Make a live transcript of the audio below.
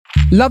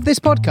Love this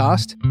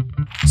podcast?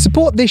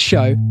 Support this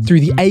show through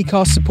the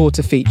Acast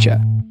supporter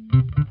feature.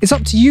 It's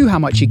up to you how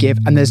much you give,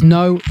 and there's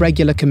no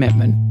regular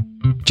commitment.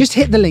 Just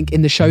hit the link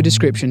in the show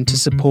description to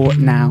support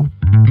now.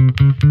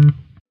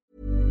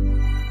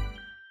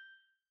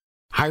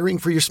 Hiring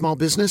for your small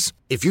business?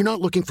 If you're not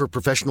looking for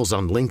professionals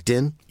on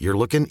LinkedIn, you're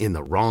looking in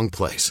the wrong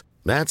place.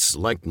 That's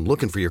like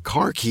looking for your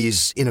car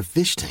keys in a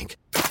fish tank.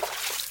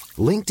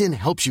 LinkedIn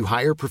helps you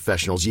hire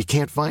professionals you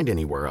can't find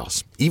anywhere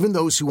else, even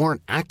those who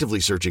aren't actively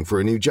searching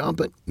for a new job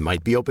but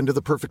might be open to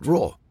the perfect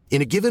role.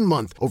 In a given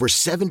month, over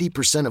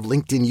 70% of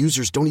LinkedIn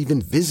users don't even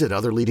visit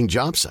other leading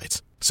job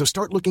sites. So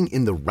start looking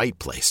in the right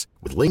place.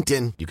 With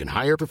LinkedIn, you can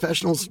hire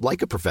professionals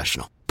like a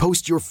professional.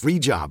 Post your free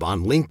job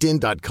on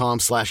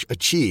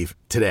linkedin.com/achieve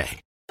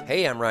today.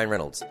 Hey, I'm Ryan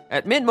Reynolds.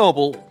 At Mint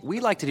Mobile,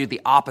 we like to do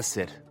the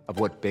opposite of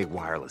what Big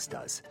Wireless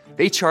does.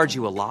 They charge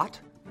you a lot.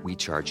 We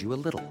charge you a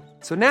little.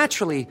 So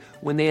naturally,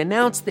 when they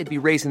announced they'd be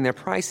raising their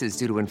prices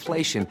due to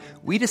inflation,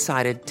 we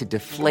decided to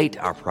deflate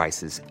our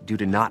prices due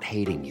to not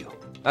hating you.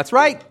 That's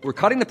right. We're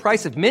cutting the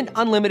price of Mint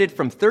Unlimited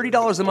from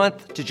 $30 a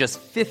month to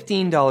just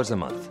 $15 a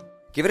month.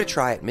 Give it a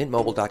try at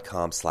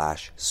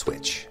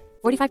mintmobile.com/switch.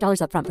 $45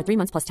 up front for 3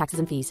 months plus taxes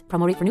and fees.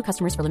 Promo rate for new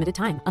customers for limited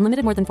time.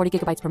 Unlimited more than 40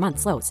 gigabytes per month.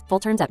 Slows full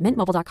terms at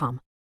mintmobile.com.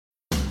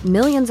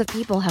 Millions of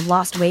people have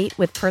lost weight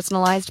with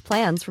personalized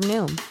plans from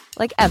Noom.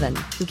 Like Evan,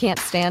 who can't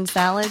stand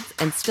salads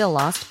and still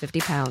lost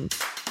 50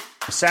 pounds.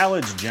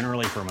 Salads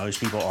generally for most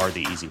people are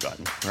the easy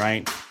button,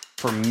 right?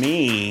 For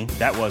me,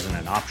 that wasn't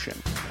an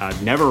option. I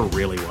never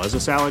really was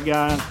a salad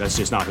guy. That's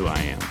just not who I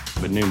am.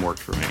 But Noom worked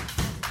for me.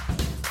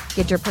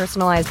 Get your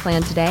personalized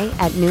plan today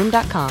at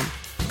Noom.com.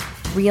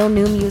 Real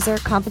Noom user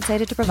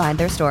compensated to provide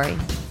their story.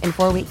 In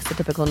 4 weeks, the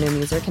typical Noom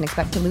user can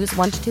expect to lose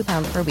 1 to 2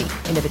 pounds per week.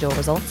 Individual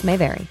results may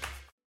vary.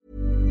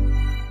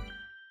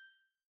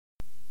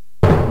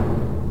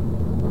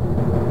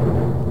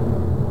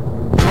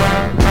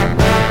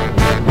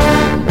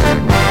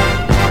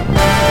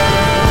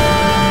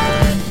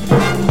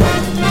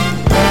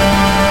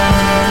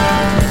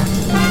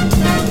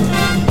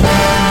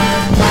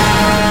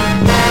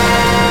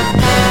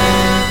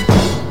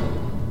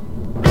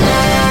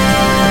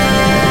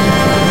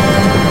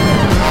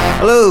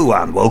 Hello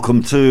and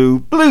welcome to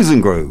Blues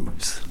and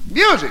Grooves.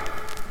 Music!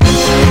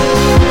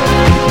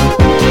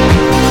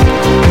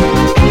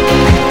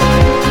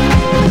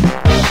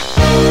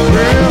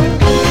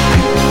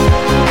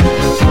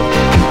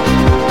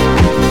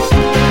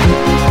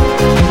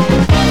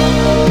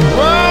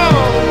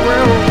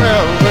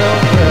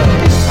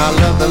 I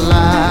love the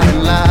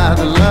lie,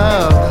 the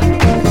love,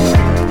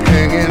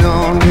 hanging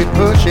on the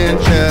pushing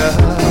chair.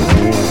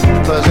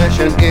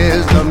 Possession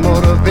is the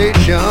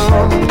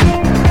motivation,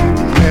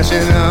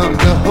 messing up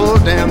the whole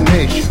damn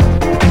nation.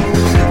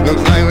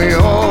 Looks like we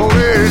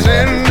always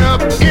end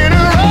up in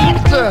a rut.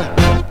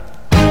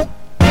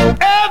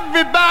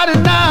 Everybody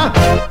now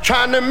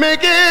trying to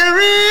make it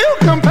real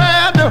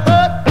compared to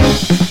what.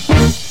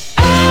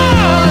 Oh,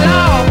 Lord,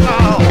 Lord,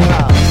 Lord.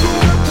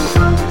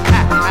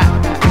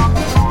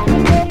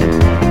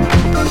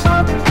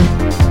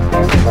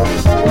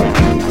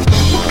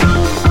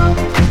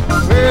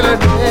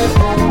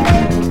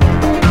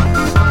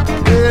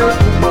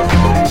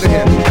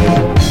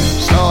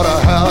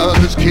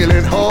 Slaughterhouses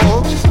killing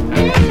hogs,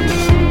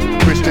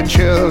 Christian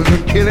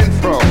children killing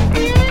frogs,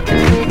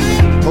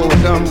 poor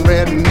dumb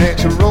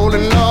rednecks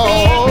rolling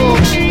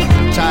logs,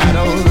 tired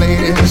old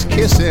ladies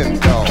kissing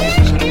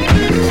dogs.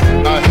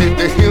 I hate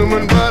the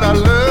human, but I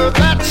love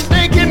that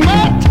stinking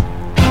mutt.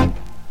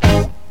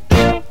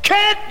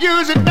 Can't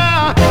use it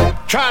now,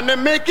 trying to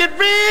make it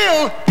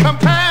real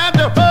compared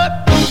to what.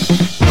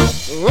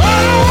 Oh,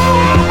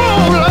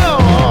 Lord.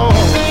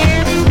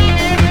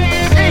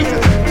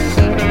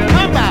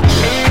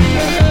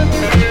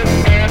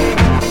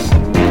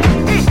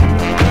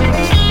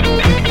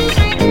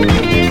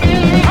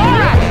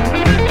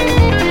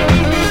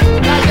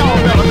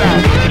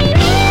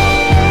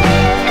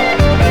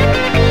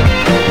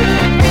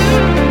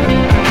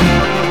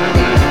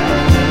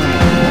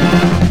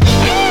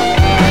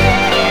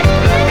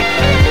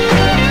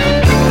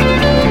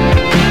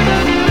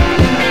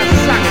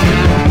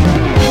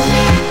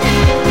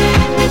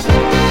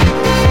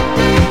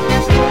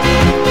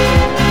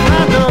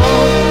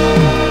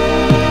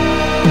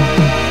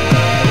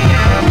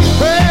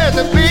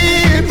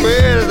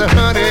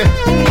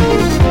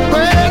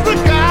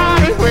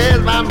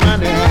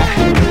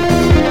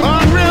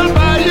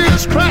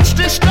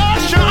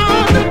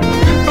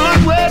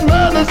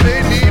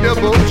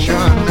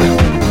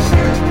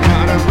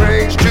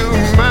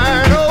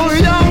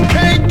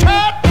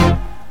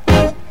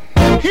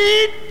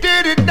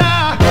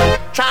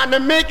 To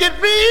make it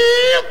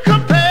real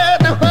compared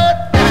to what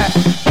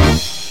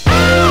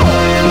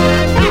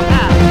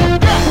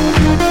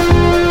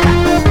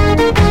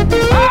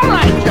all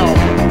right, y'all.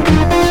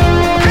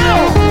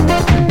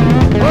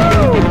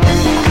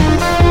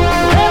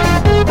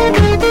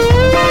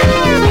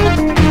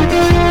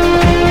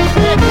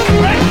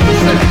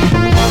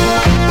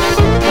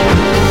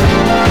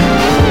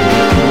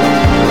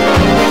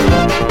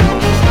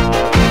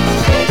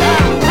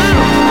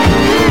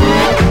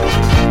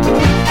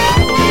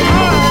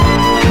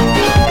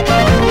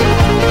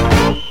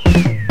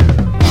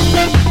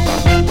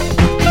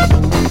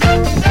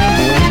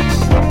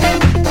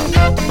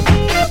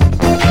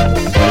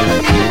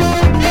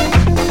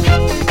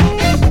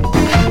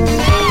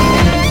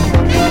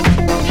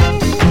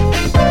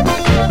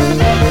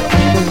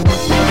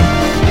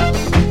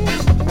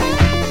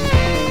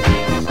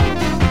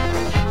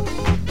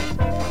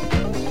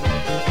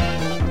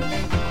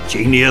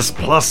 Genius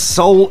plus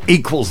soul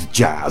equals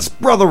jazz.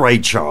 Brother Ray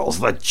Charles,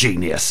 the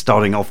genius,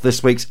 starting off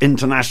this week's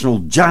International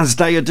Jazz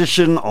Day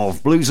edition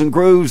of Blues and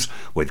Grooves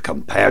with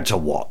Compared to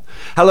What.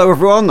 Hello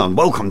everyone and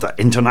welcome to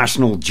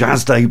International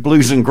Jazz Day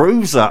Blues and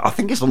Grooves. I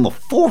think it's on the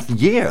 4th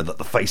year that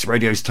the Face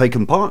Radio's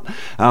taken part.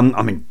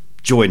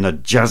 Enjoying the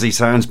jazzy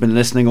sounds, been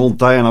listening all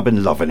day and I've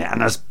been loving it,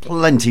 and there's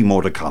plenty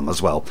more to come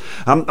as well.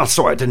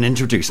 Sorry I didn't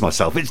introduce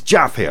myself. It's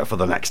Jaf here for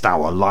the next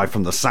hour, live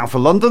from the south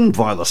of London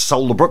via the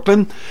soul of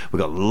Brooklyn.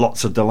 We've got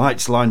lots of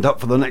delights lined up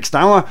for the next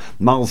hour.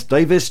 Miles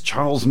Davis,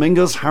 Charles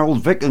Mingus,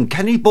 Harold Vick and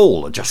Kenny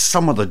Ball are just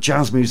some of the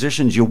jazz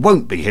musicians you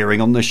won't be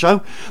hearing on this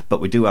show,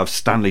 but we do have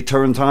Stanley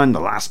Turrentine,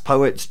 The Last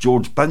Poets,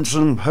 George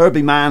Benson,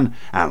 Herbie Mann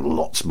and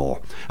lots more.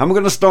 And we're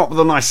going to start with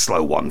a nice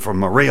slow one from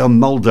Maria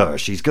Mulder.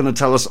 She's going to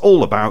tell us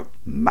all about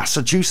Massachusetts.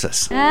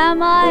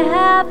 Am I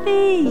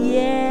happy?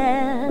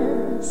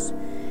 Yes.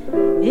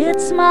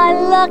 It's my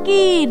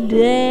lucky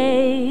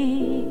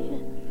day.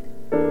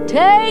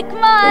 Take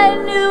my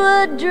new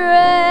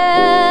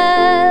address,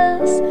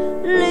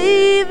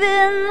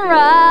 leaving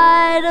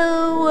right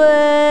away.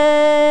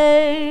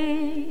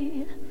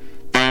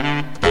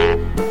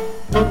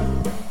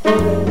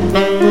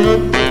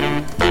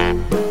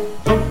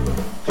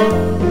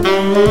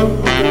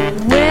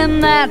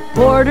 When that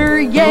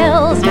porter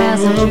yells,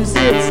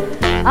 Massachusetts,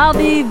 I'll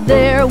be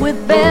there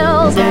with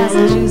bells,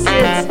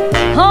 Massachusetts.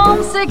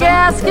 Homesick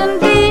as can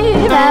be,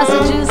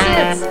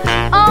 Massachusetts.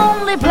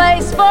 Only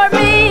place for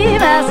me,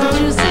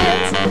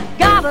 Massachusetts.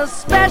 Got a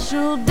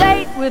special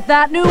date with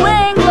that New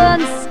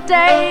England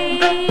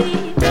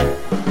state.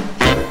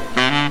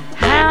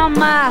 How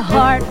my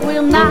heart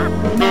will knock,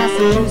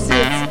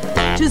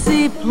 Massachusetts, to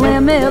see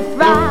Plymouth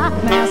Rock,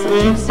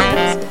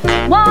 Massachusetts.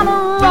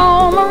 Wanna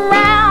roam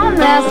around,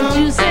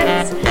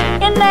 Massachusetts,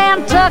 in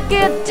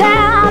Nantucket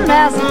Town,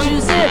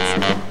 Massachusetts.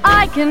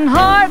 I can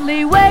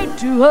hardly wait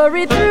to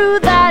hurry through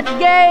that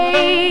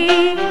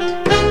gate.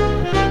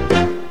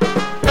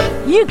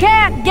 You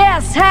can't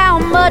guess how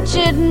much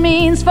it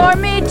means for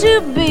me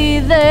to be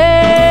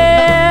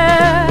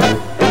there.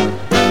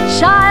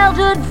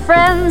 Childhood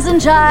friends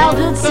and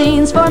childhood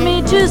scenes for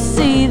me to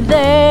see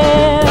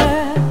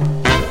there.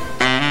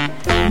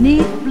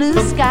 'Neath blue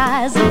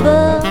skies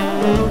above,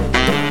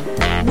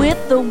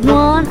 with the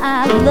one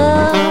I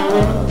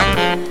love.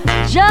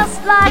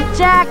 Just like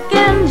Jack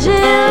and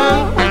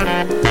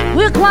Jill,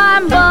 we'll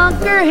climb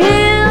Bunker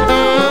Hill.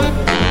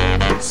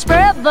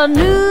 Spread the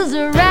news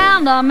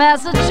around, I'm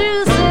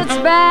Massachusetts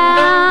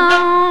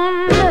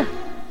bound.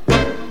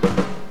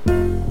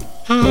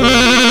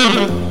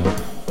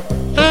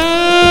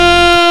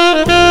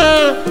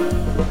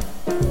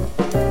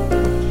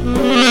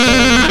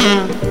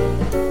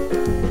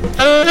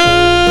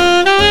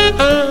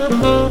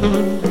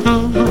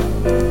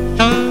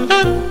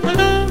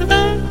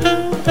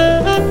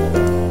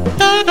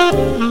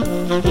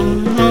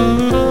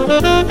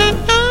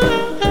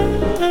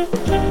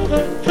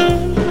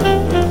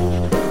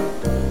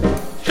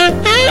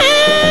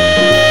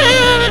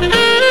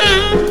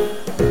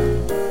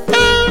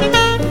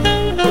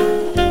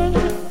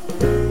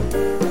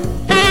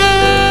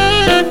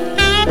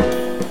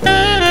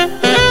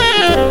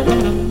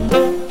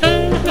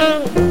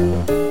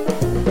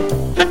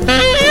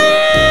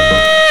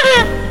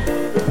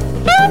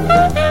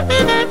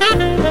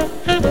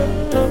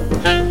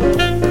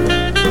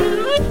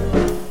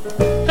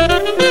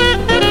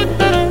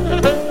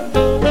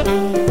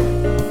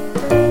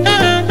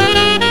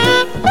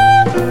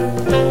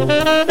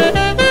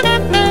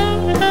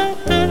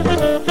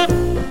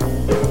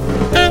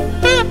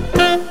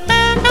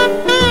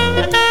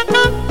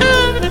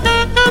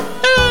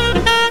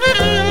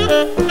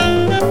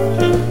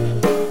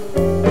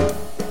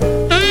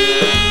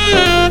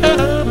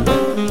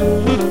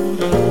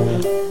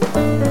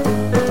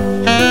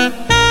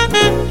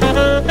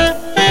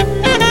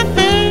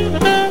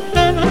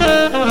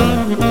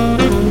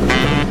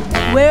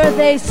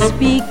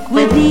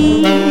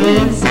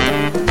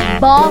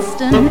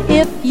 Boston,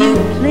 if you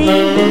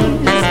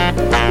please,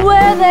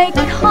 where they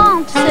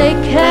can't say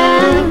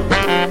can,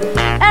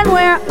 and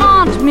where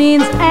aunt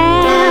means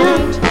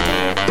aunt.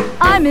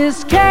 I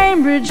miss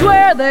Cambridge,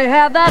 where they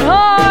have that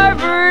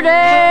Harvard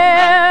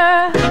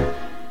air.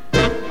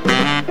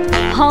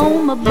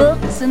 Home of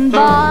books and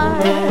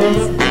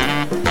bars,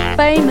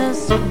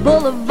 famous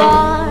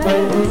boulevards,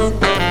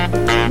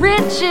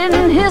 rich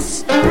in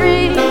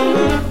history,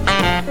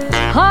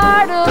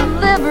 heart of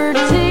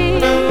liberty.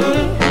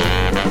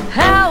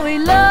 How we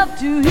love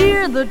to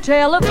hear the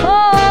tale of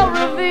Paul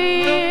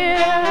Revere.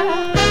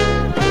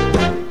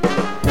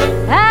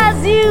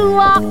 As you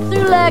walk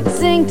through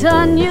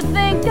Lexington, you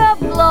think of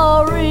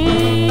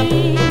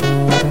glory.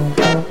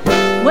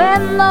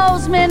 When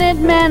those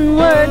Minutemen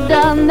were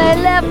done, they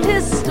left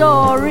his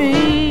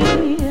story.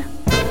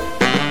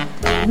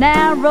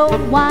 Narrow,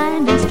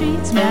 winding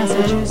streets,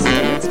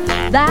 Massachusetts,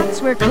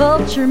 that's where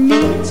culture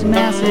meets,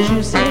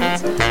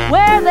 Massachusetts.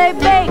 Where they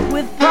bake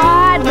with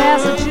pride,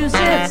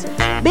 Massachusetts.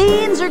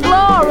 Beans are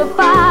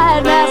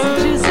glorified,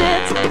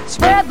 Massachusetts.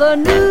 spread the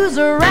news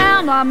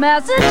around, I'm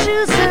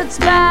Massachusetts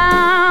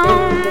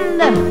bound.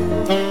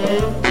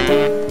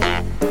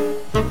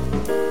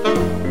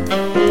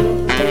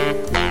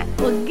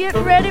 Well, get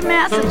ready,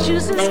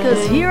 Massachusetts,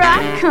 'cause here I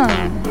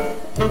come.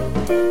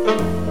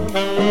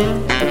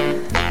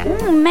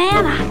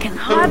 Man, I can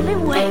hardly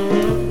wait.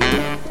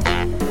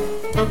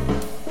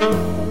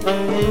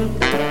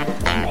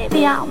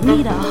 Maybe I'll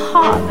meet a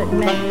Harvard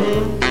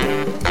man.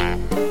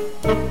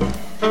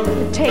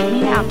 He'll take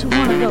me out to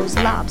one of those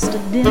lobster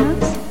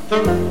dinners.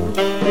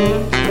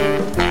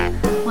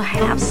 We'll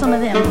have some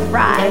of them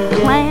fried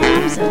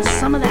clams and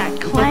some of that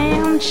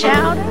clam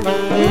chowder.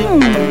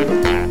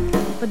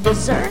 For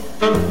dessert,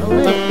 a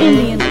little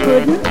Indian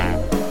pudding.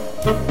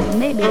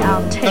 Maybe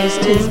I'll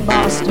taste his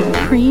Boston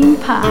cream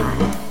pie.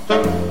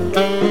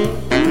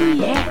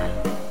 Yeah.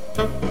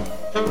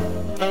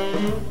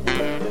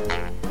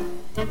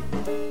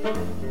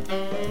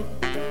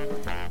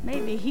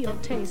 Maybe he'll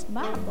taste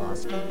my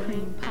Boston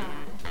cream pie.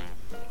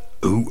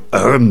 Ooh,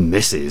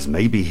 missus,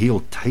 maybe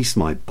he'll taste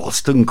my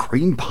Boston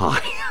cream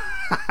pie.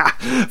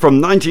 From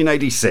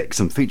 1986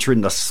 and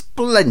featuring the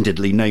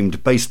splendidly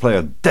named bass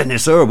player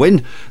Dennis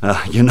Irwin.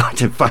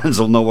 United fans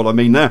will know what I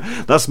mean there.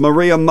 That's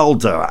Maria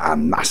Mulder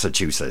and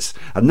Massachusetts.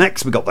 And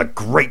next we got the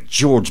great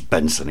George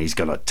Benson. He's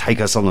going to take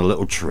us on a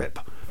little trip.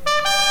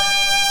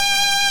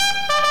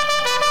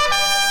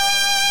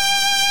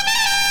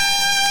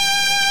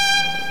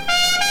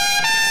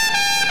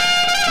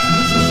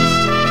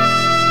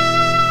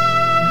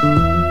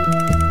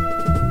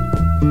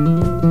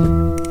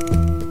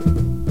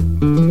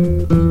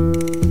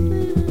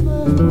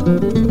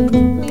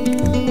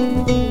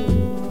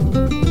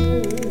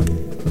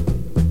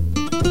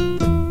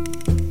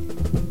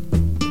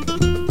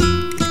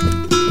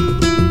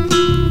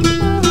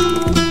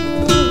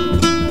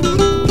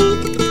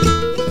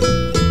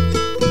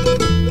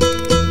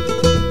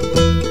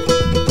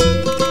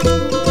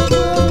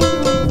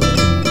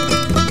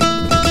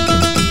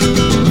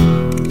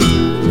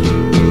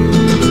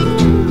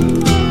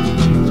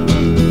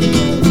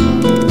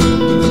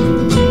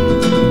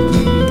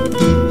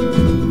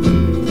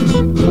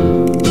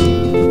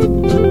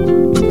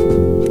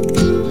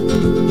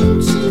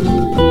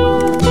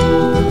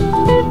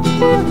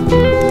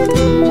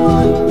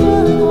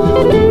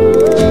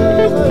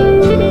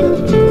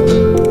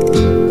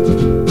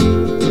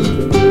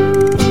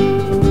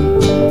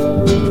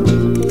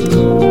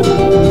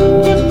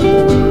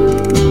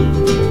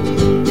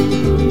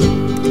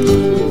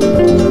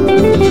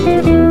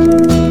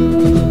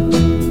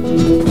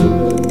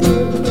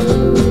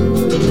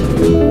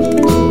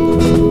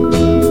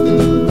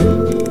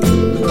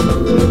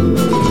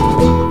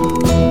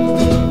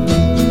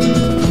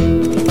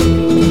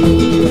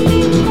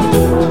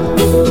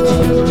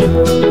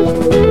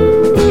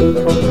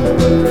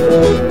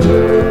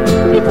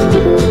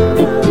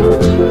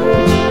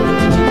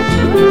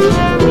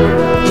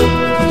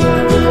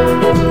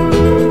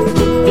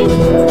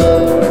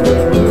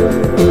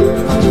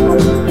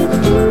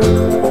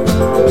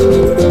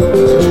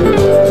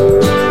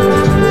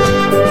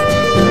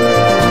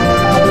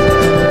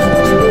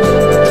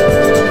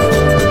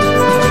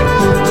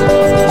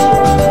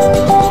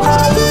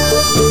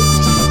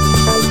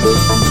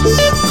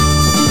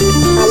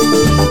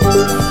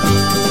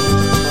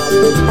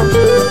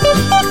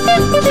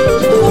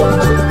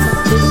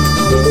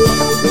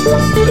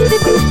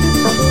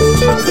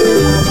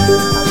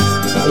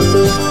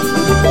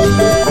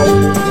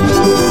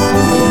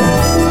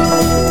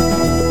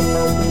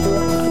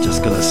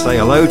 Say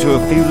hello to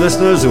a few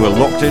listeners who are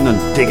locked in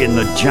and digging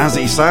the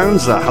jazzy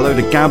sounds. Hello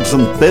to Gabs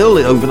and Bill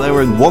over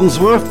there in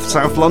Wandsworth,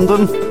 South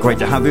London. Great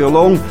to have you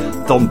along.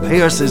 Don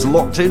Pierce is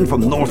locked in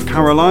from North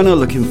Carolina.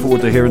 Looking forward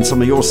to hearing some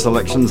of your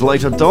selections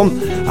later, Don.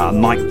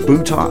 Mike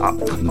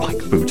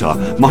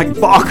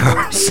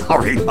Barker,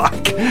 sorry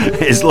Mike,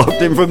 is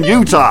locked in from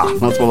Utah.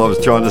 That's what I was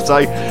trying to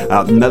say.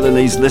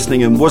 Melanie's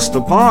listening in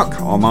Worcester Park.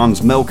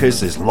 Armand's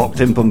Melkis is locked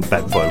in from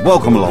Bedford.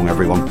 Welcome along,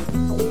 everyone.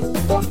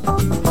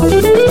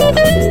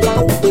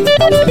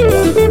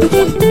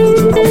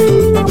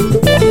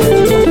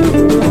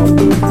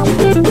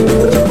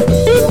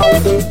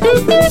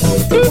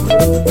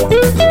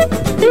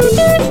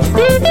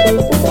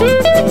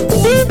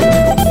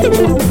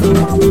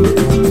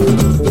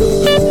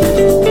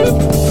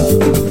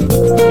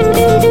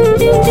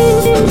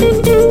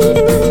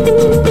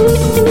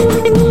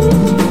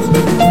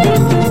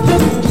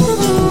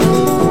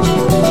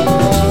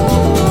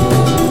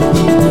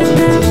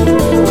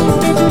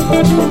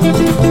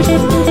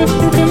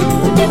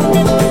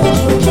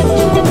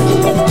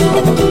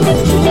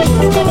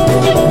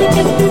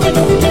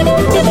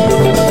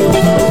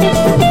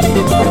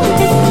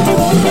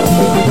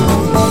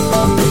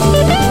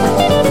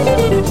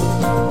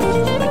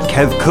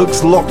 Kev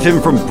Cook's locked in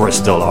from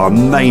Bristol. Our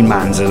main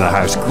man's in the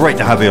house. Great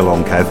to have you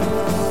along, Kev.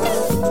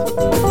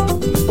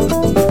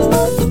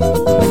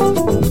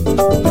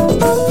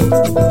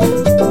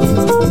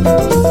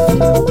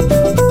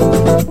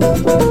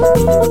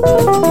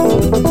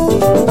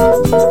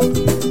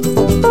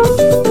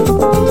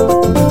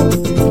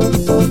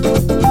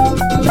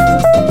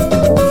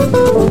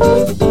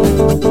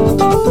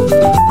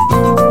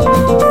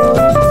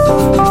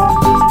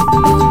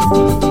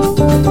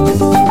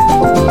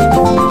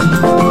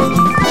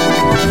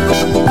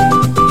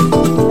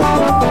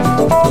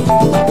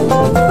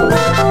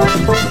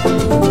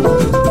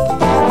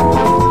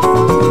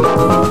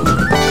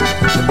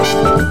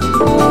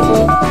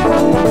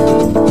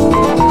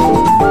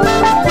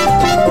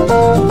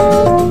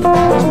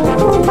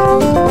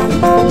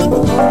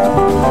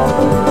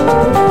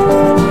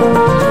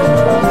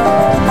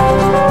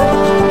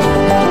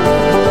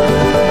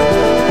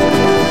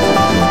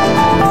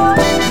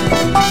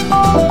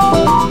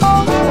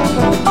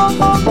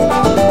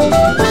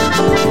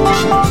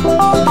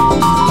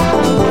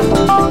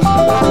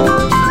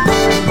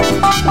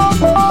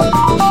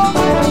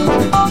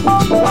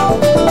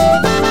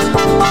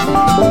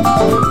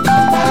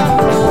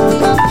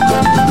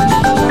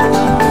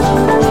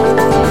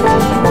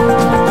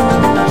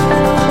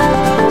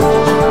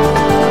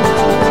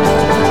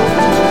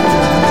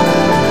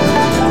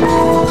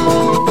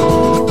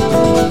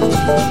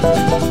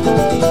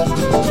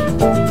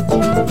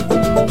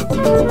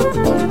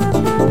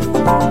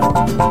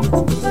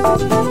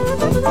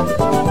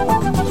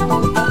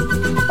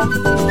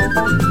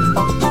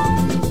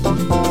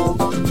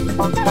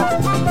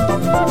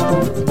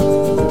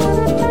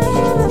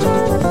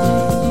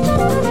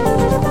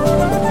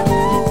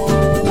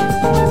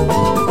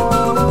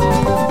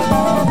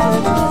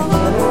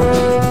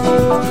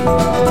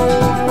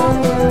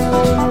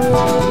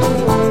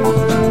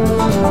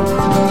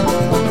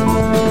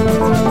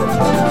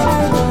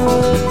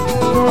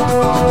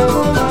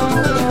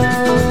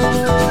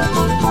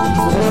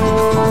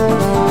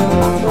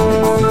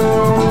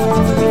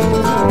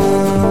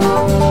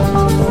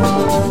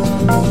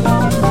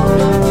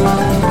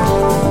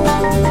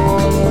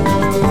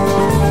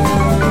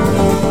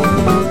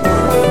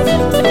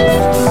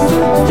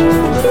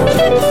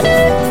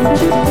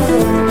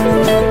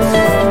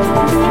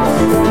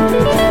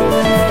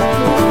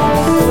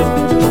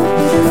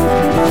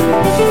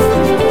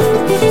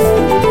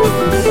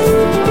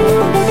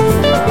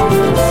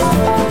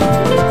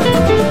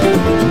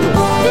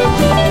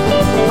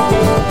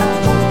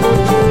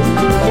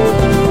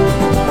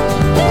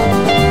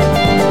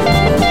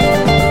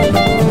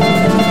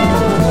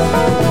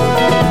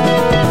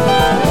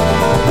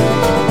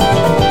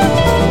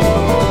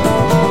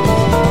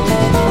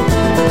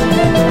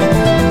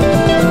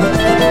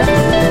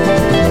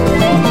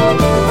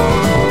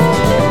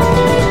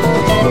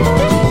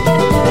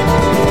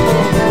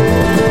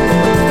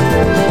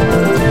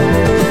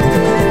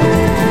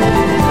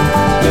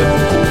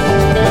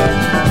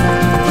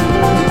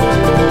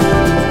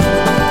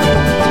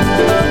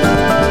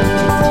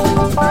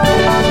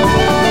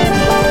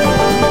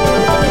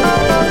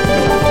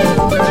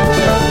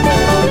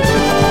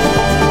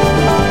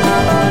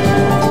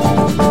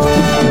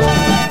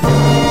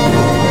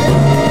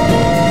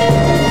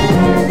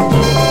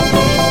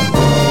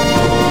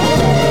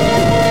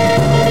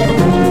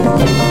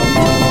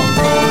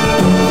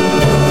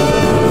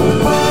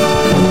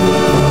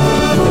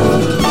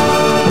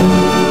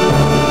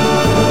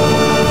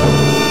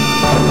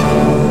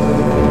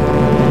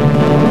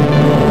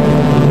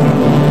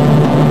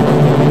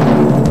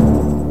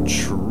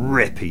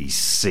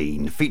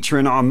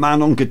 Featuring our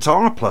man on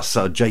guitar, plus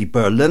Jay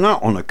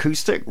Berliner on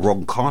acoustic,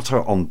 Ron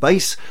Carter on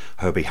bass,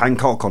 Herbie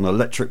Hancock on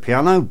electric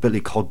piano, Billy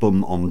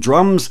Codbum on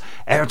drums,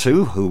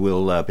 Air2, who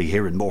we'll be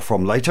hearing more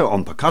from later,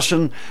 on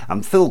percussion,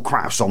 and Phil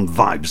Krause on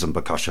vibes and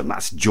percussion.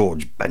 That's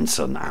George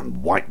Benson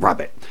and White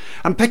Rabbit.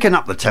 And picking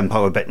up the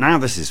tempo a bit now,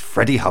 this is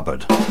Freddie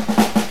Hubbard.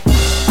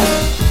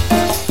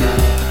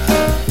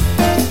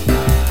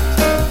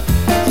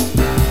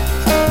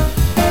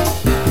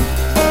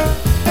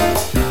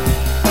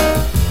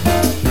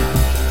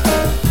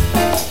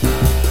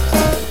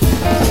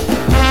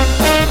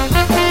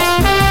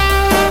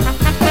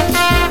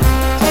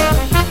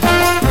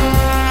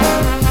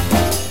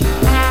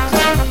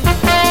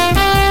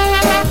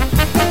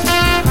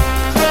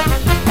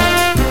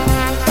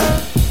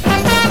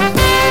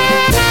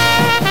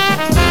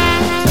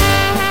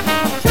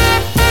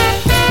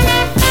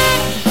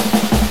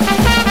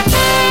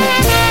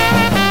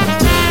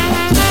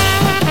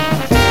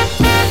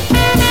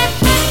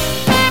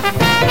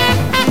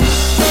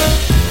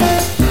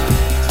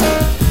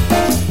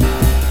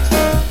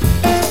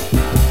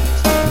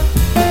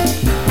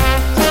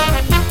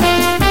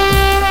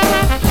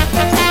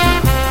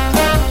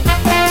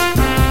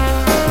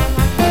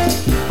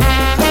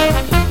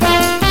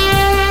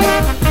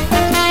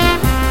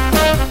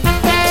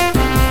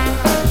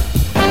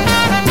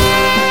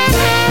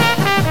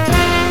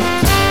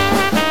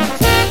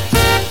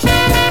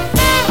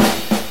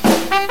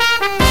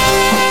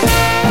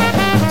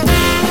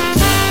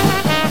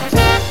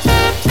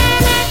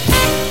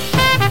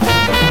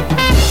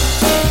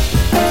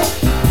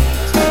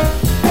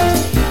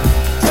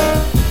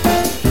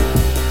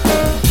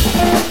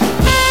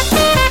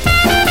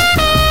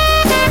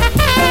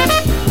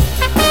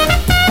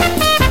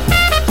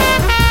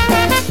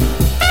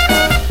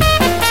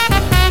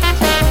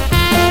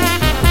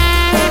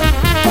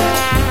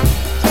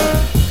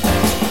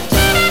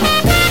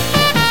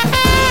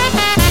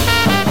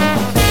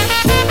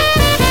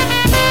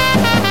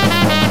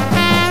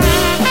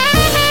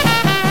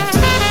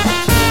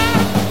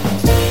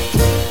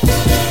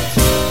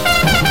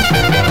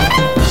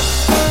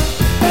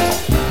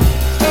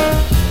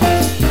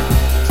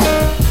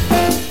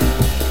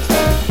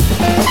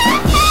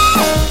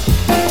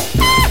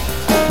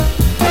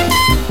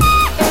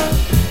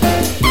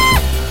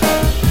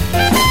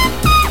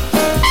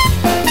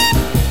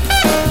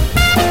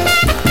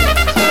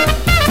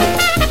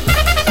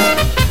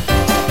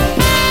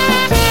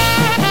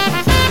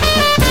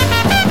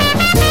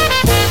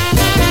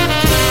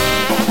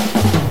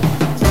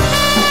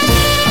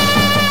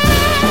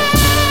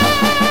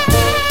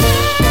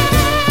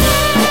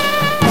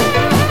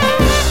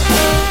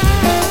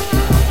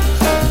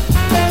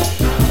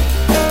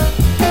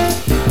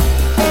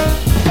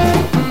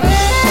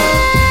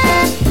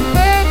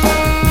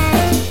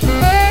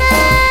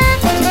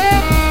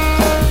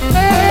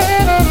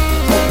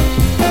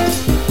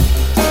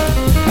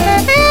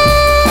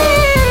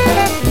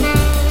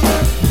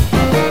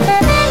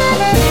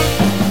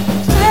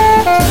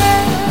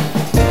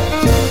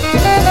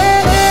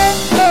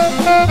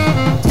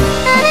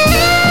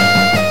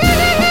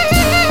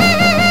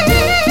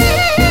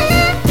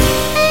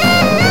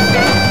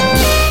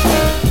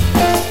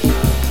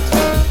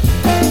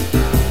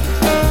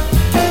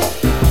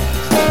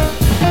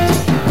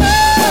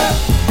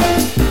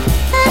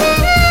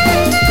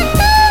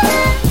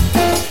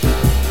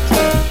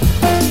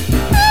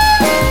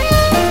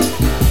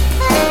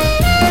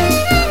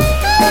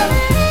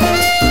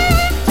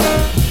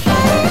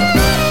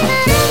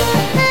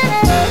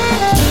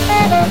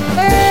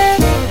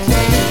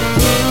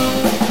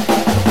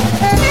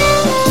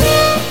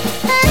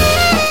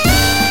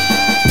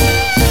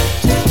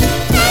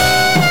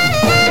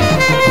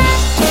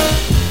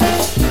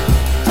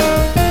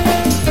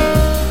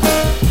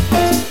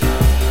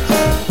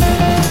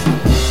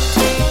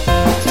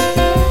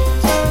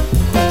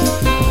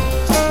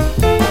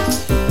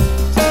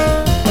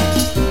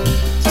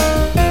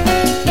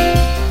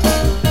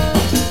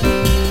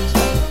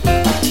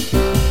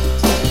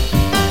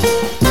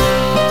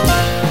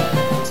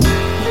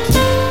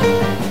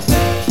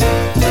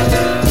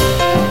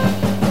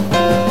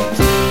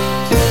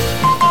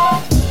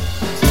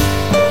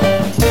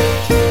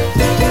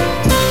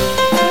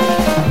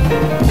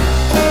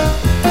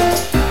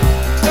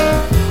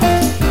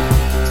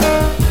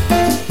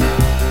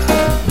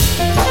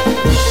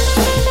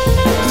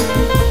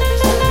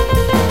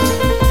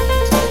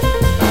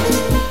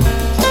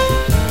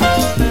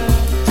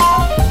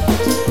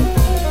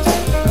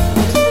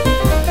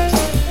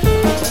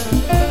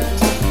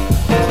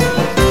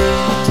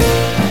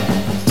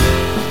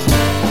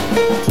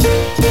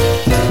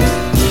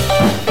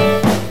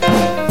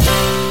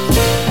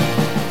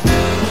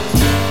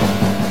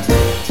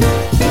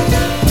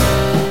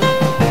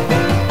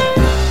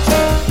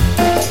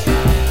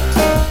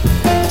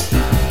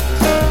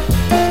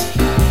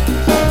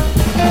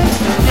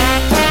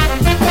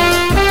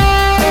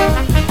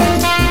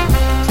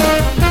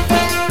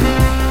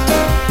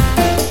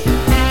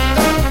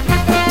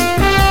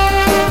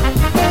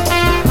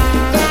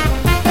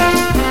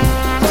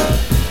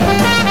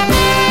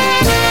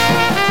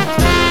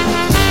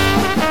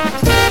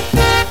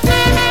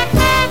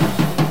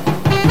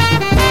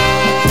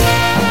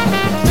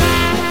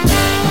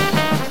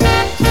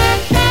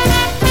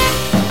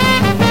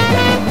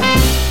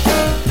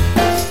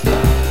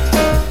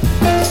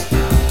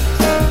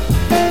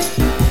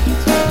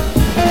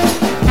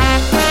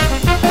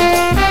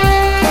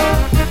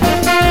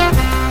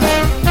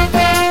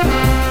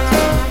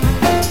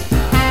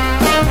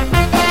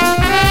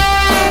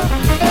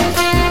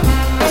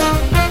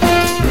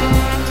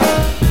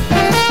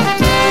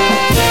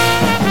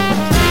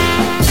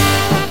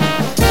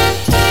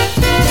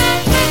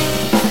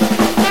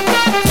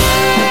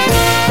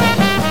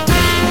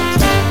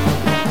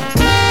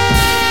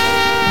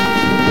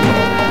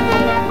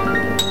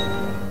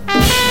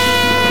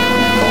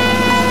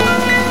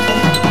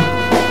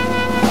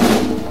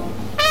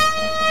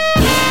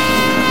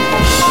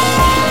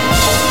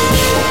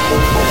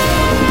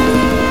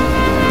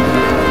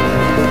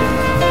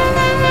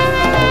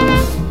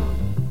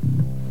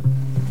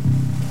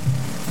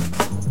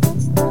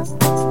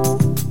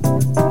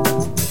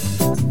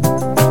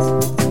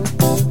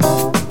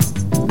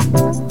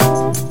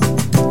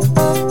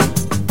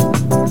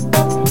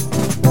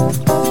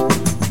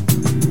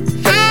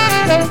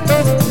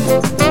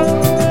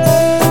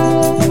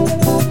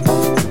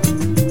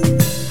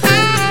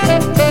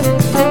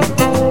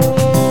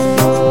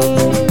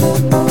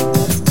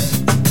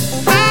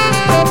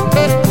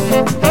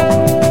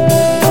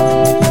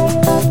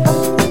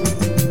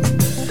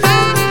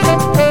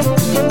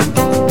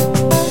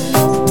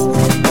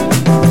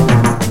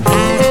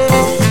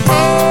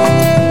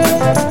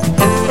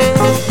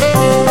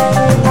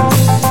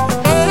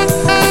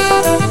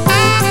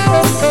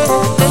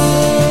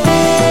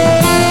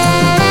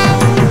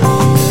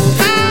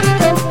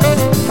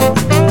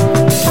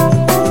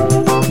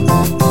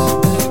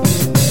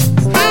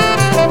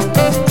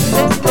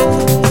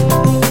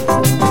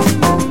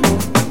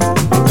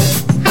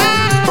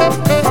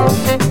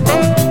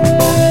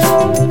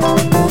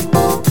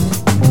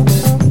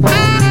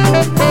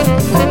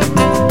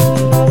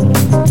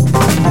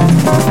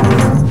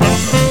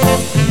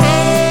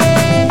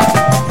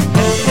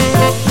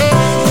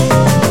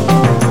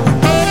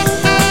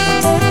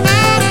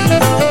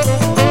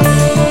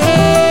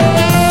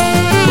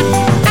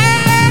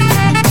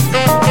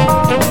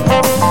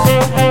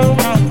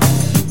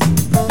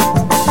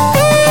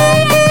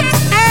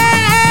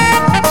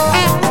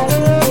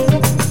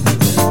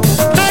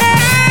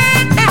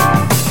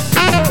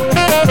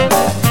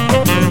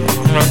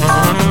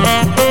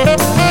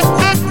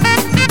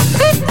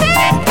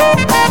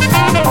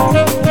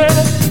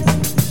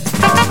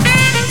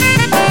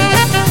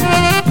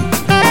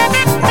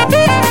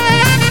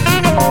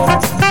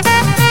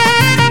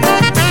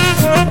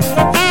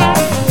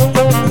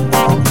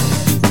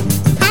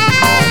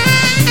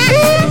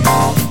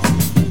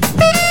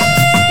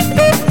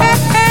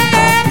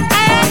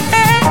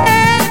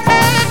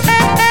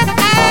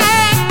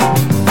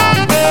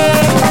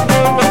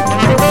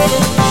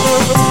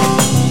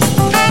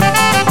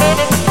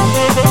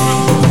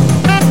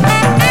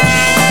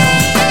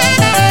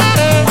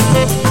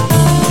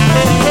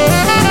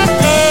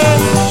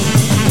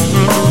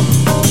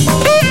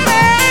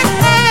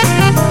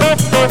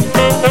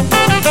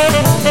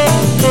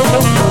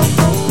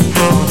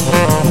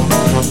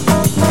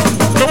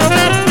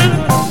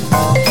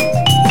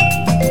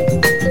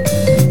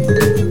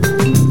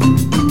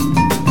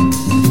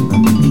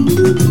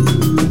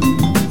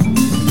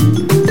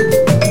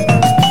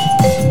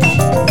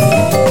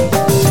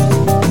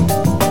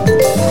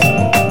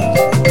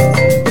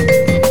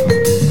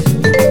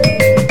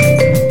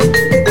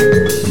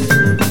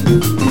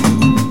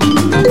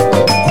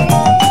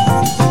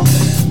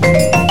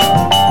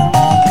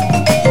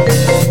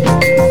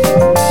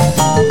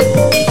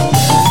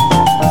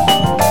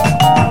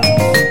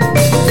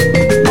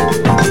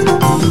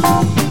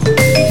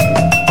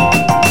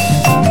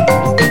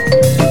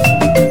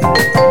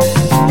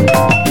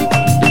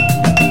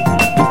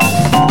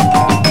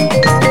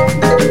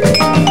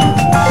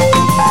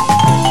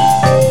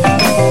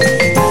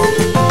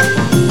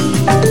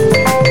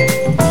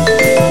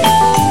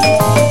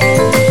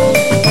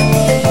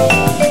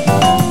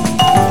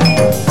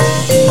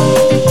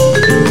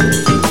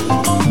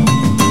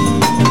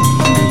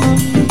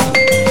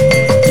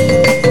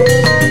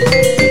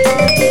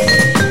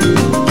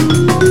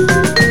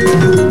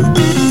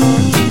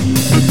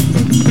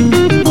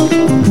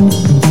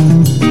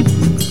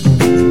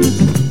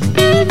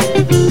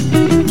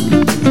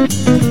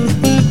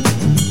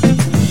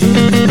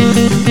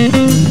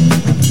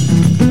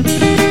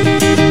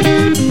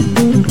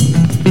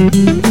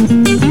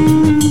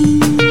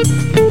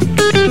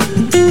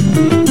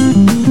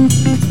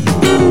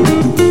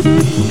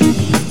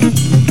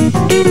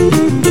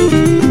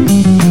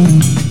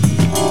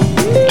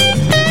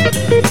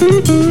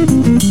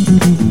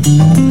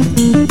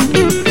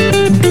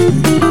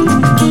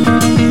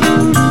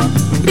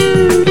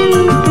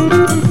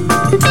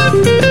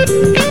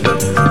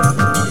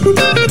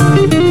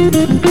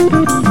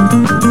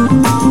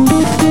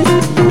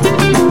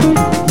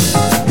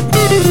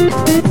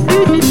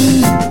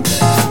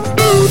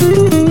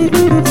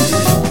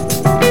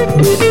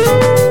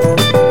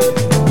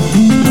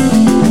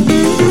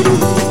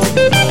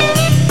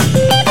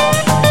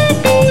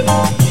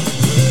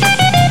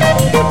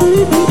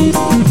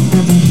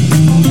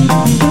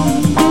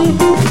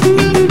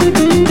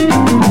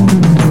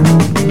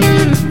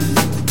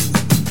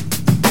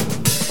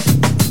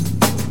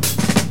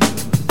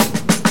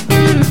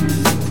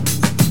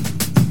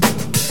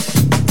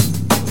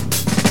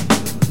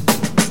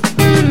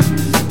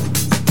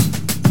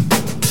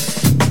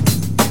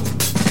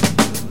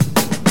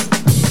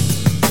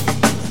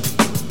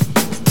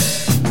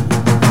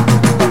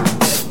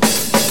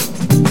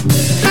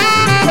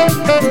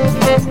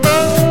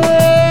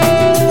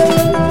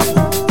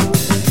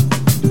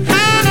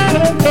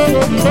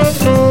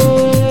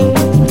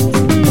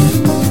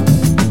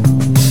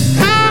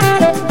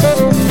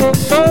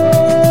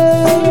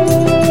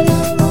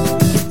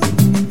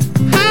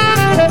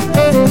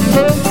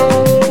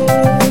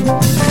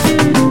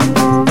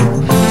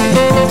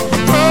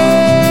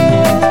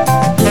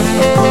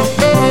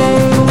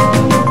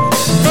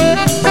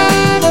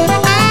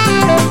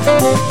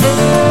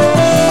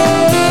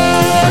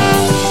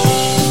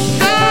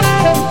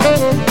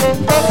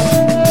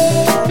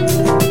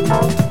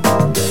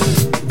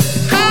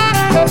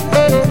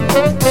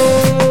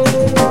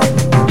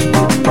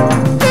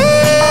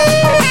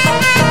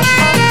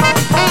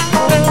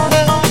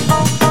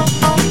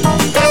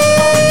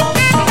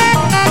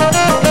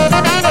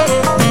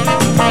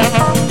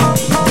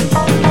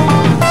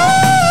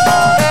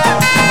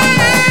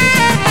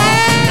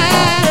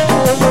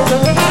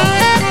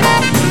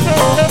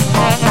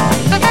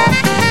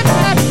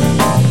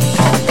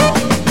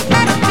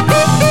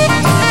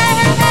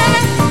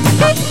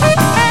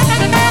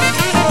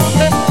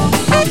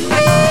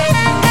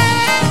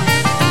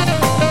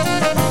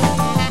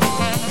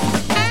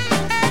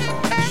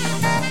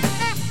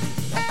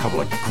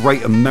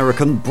 Great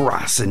American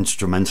brass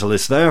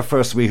instrumentalist there.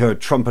 First we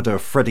heard trumpeter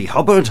Freddie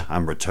Hubbard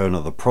and Return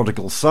of the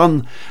Prodigal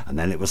Son, and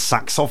then it was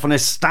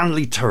saxophonist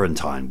Stanley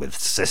Turrentine with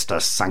Sister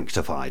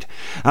Sanctified.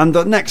 And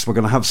next we're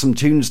going to have some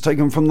tunes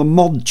taken from the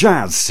Mod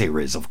Jazz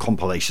series of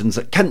compilations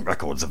that Kent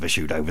Records have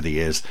issued over the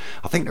years.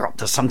 I think they're up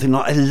to something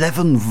like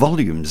 11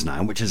 volumes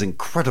now, which is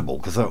incredible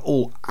because they're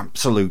all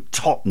absolute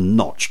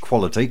top-notch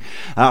quality.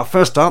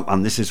 First up,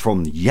 and this is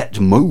from Yet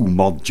Moo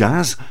Mod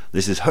Jazz,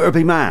 this is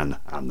Herbie Mann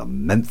and the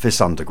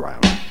Memphis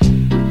Underground.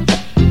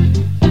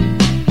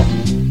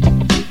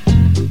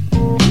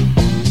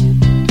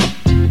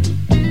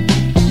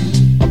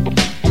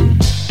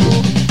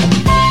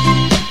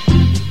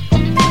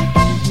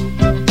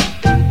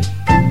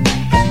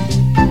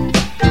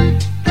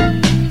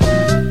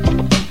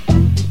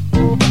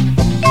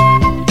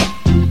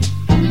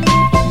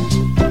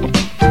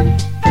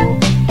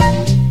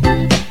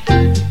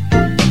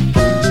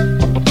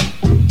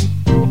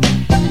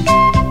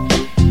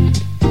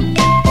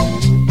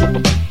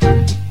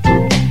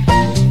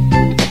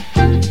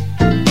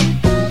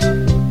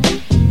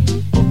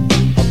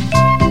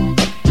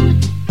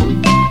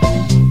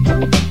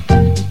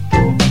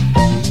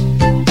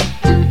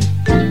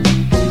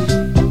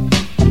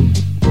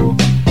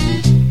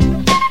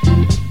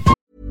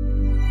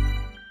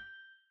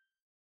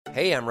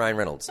 Hey, I'm Ryan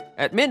Reynolds.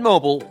 At Mint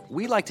Mobile,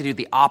 we like to do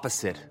the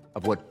opposite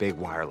of what Big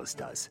Wireless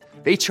does.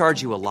 They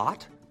charge you a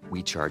lot,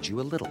 we charge you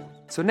a little.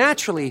 So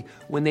naturally,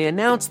 when they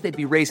announced they'd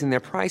be raising their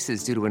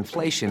prices due to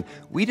inflation,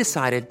 we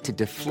decided to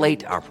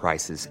deflate our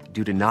prices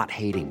due to not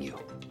hating you.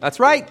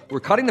 That's right. We're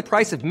cutting the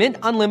price of Mint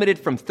Unlimited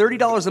from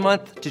 $30 a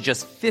month to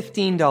just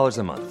 $15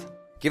 a month.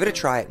 Give it a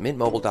try at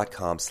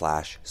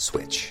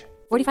mintmobile.com/switch.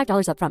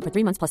 $45 up front for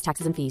 3 months plus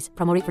taxes and fees.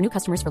 Promo rate for new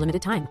customers for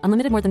limited time.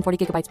 Unlimited more than 40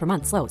 gigabytes per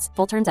month. Slows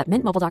full terms at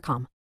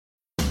mintmobile.com.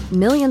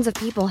 Millions of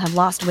people have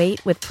lost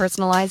weight with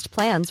personalized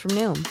plans from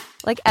Noom.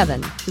 Like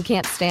Evan, who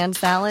can't stand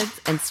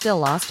salads and still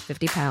lost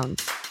 50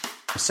 pounds.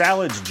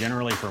 Salads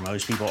generally for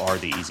most people are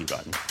the easy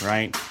button,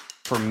 right?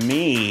 For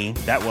me,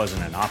 that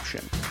wasn't an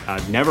option.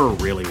 I never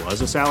really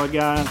was a salad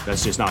guy.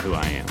 That's just not who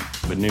I am.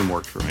 But Noom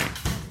worked for me.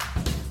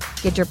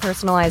 Get your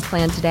personalized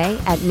plan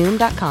today at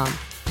Noom.com.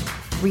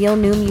 Real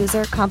Noom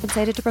user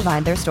compensated to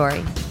provide their story.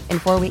 In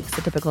 4 weeks,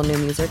 the typical Noom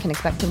user can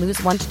expect to lose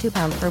 1 to 2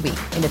 pounds per week.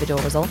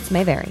 Individual results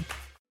may vary.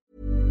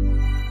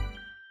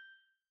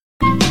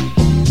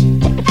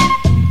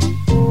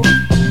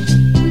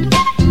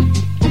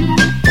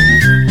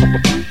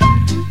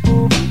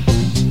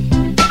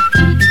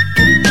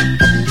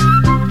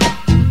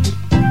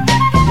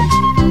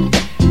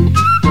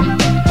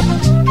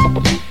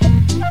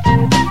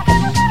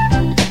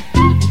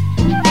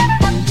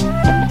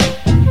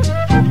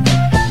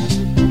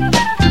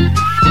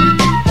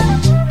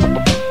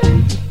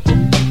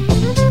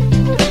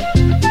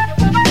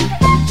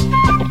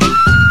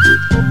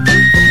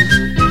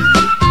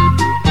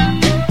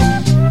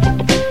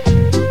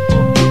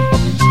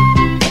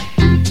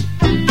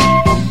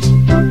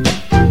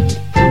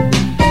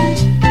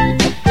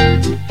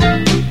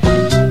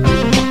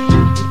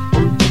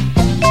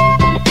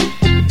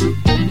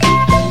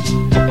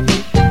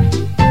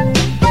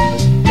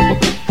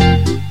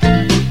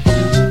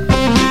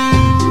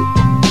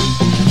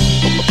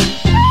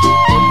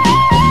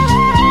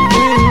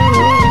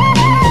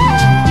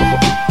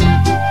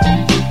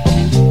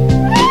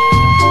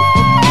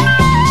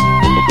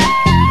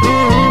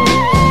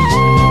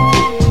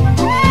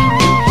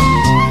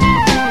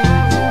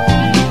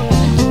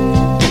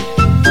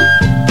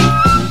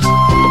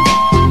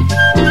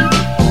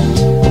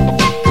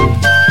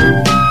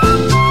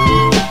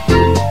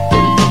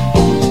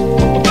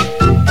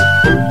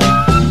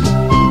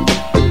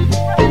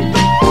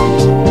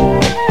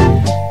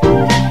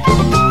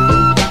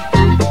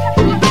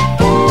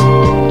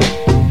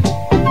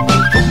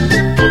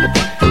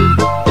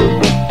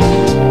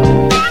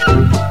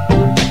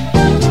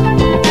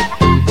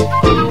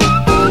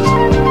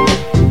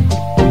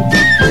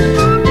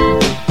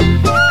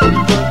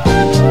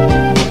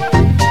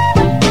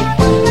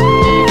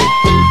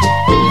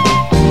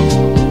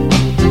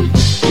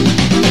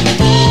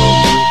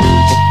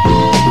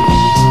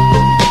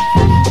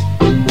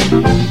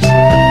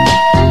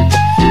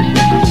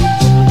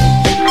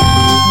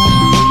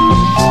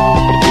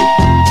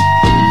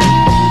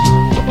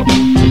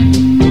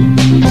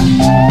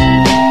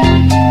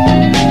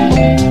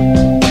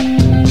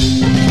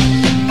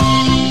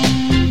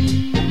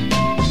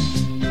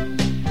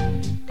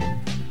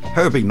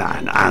 Herbie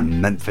Man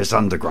and Memphis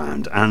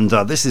Underground, and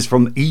this is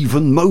from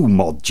Even Mo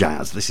Mod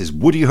Jazz. This is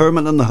Woody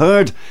Herman and the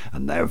Herd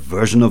and their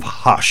version of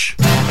Hush.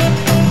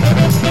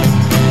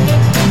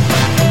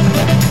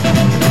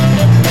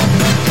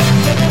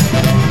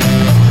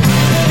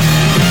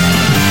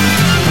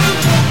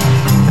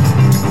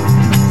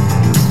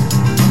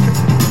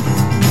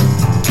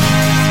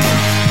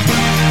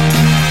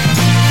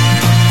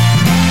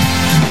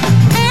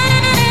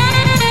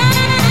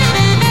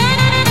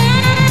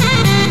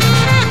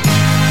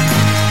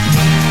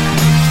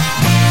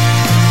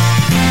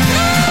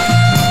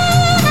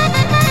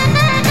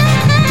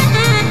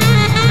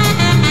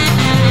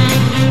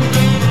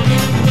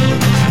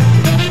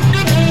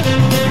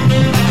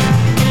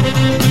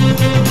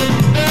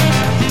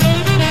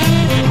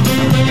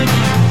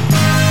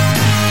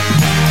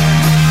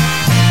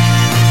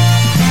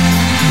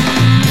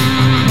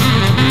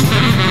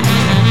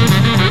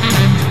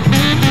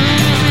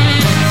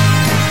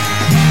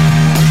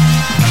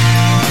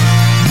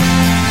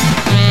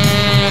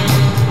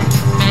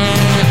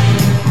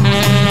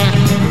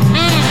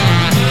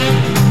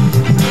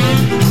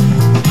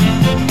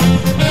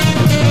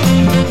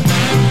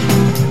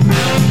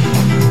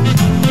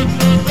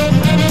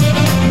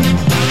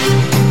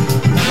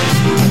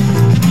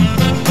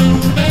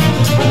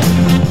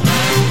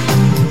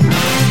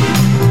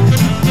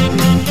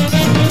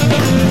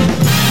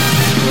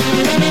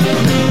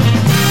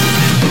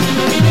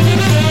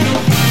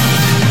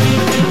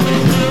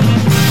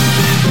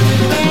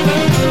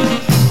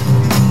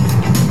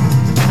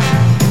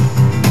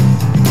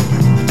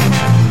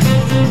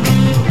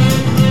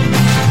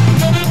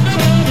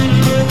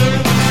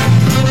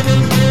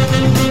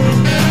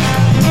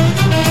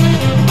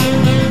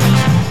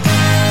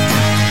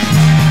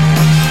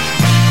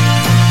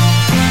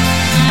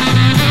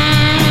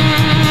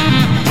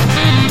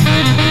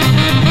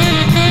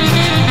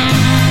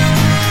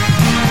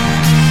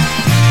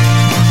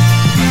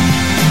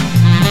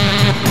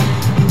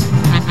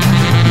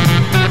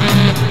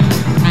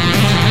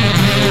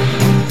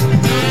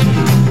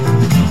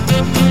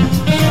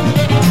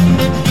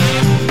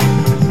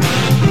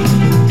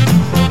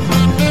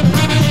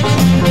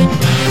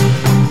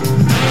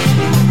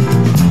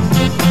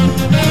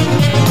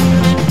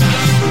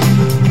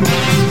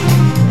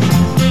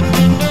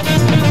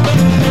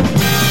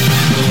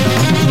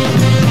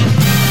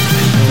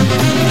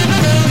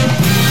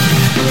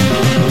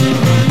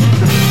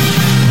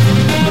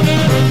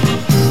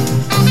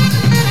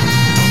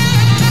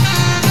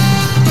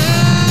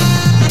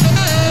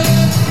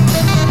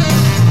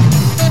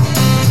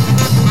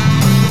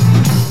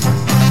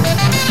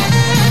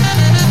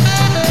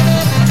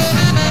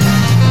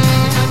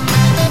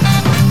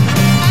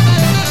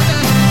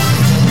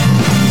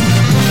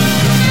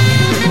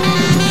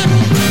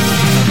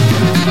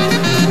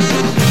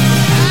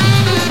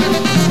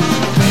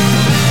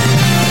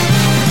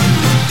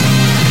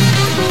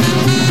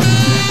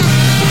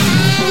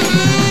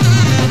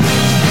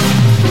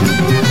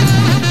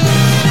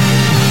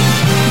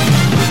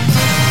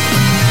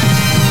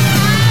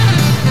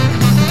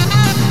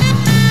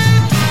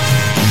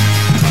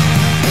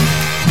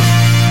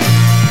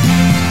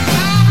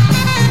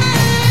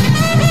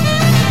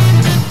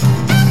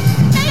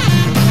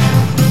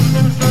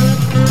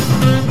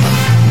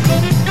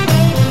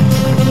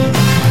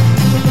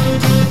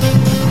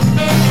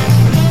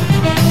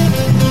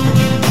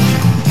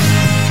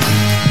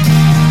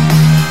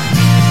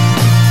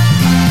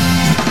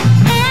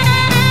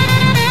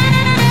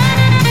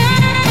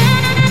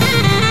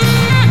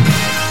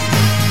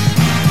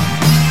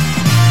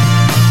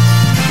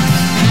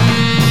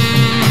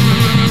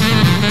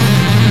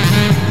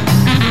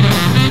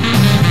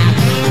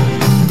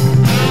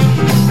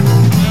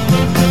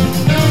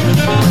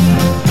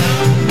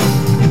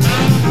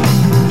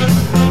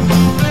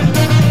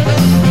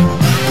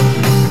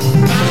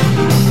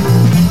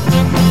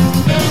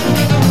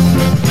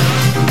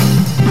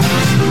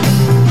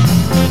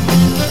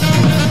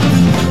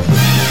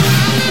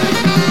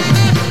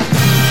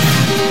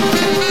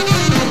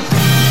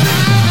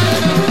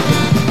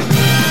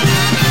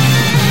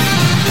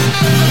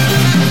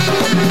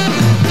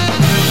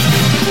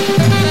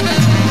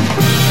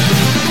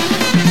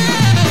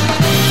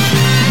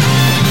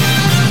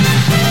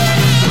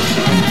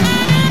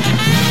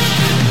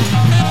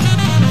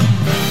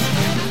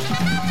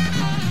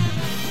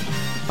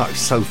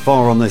 So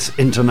far on this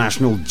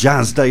International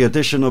Jazz Day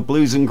edition of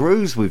Blues and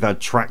Grooves, we've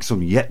had tracks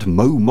from Yet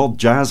Mo Mod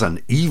Jazz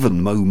and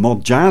Even Mo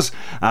Mod Jazz.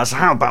 So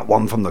how about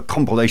one from the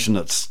compilation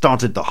that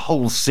started the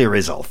whole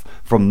series off?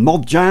 From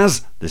Mod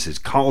Jazz, this is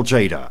Carl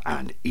Jader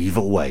and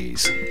Evil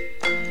Ways.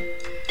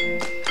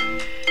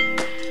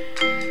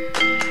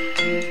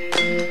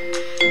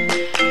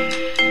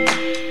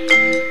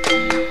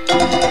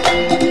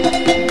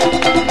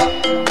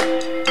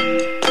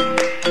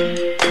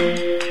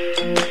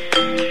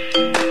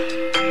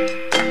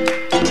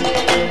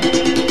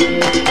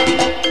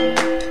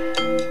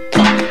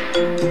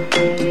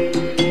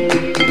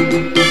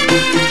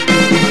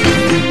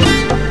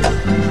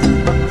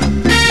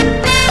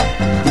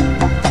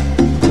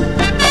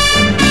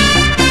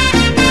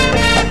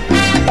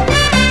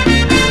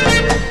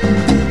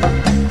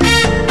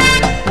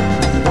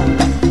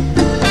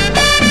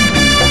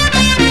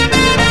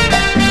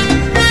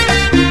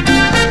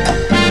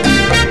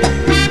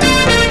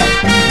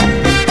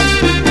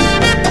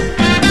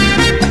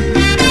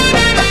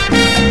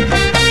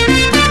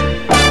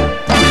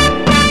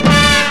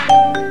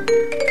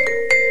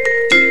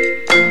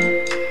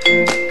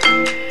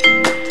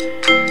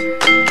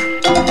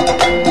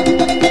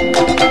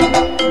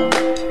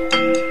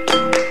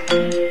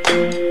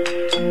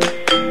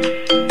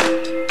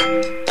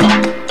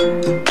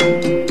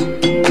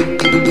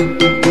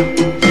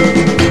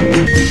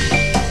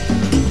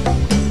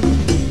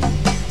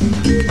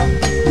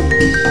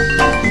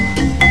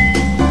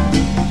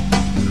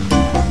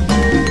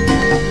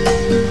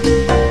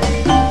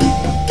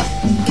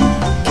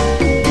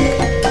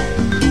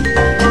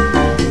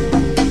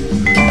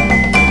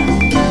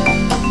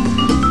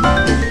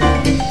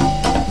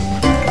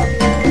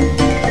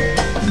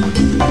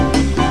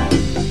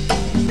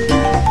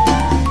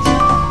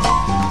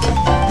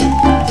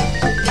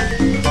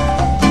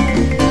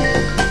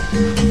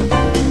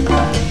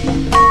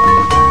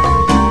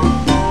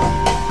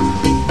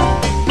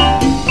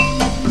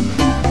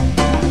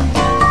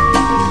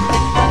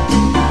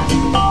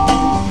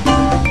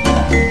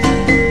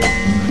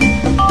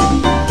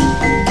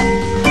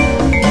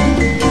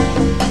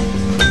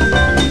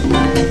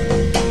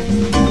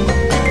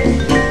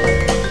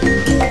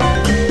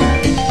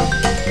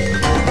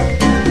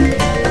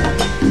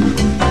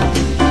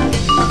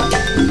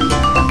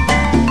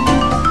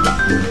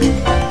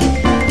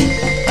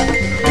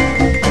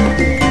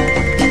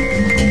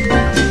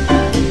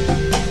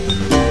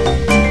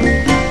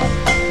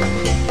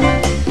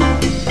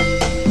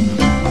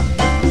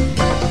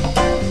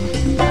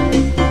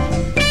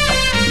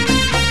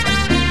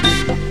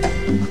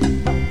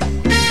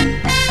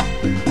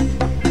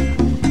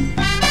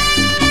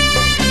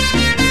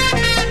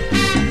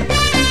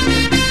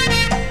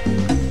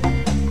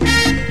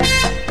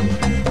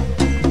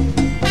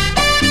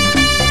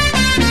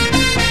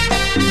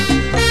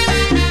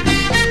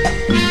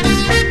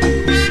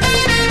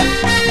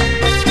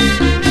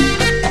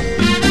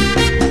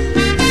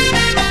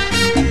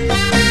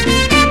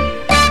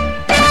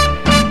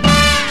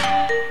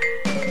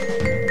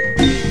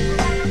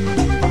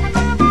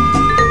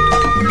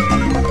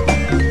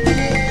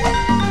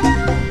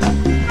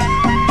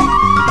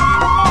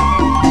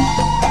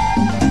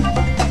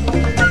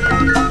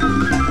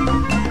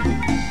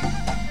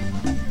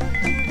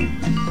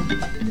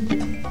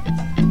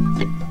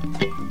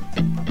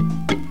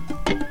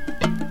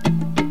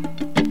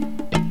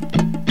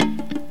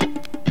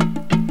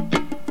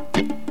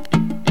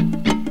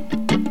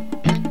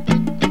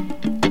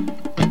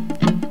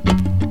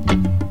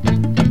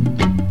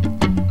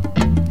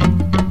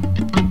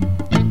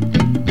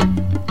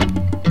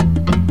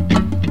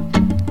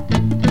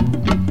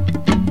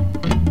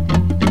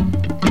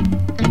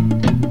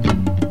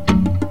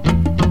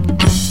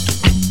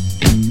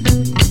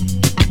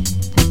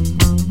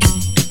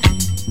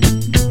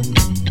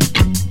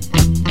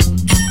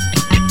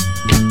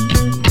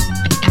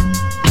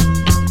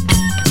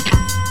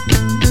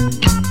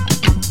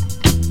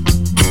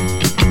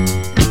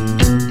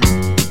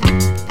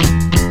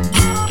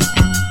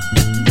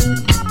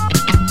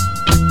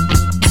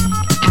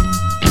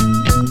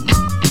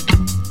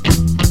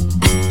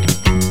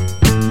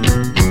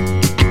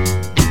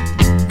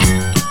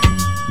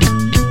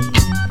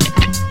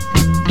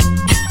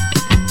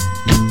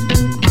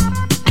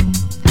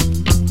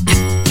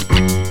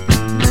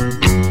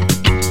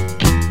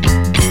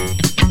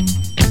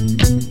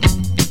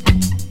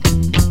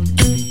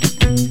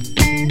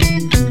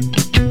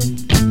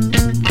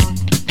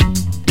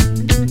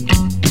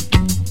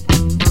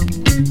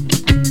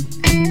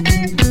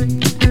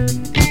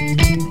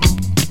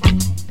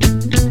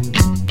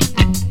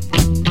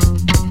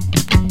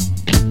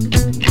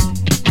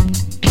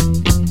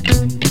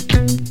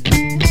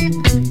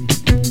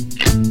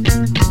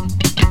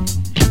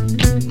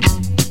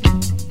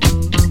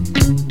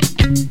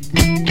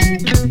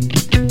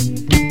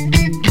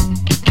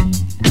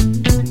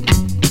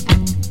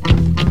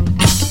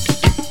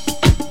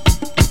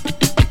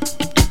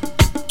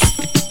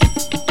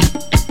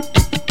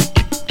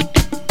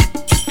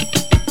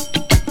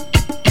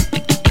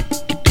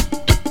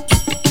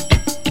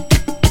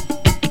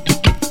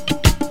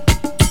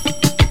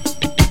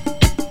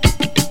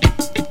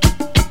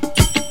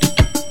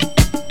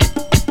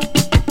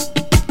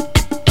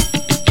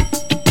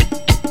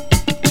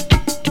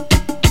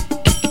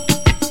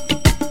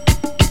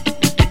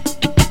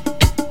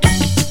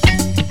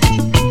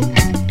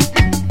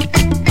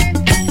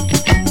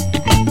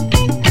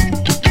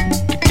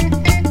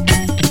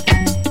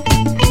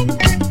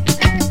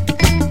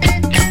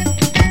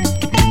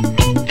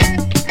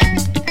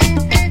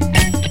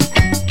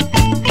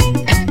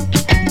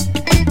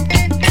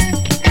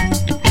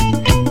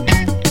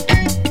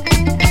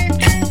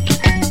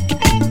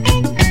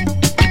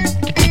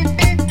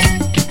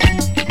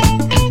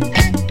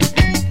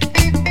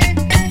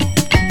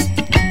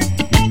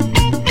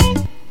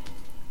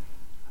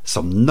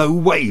 Some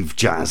no-wave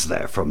jazz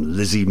there from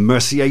Lizzie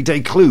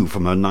Mercier-Desclous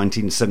from her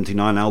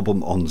 1979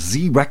 album on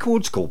Z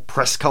Records called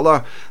Press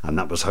Colour, and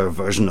that was her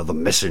version of the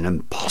Mission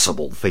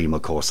Impossible theme,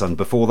 of course. And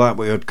before that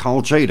we heard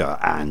Carl Chader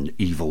and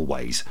Evil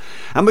Ways.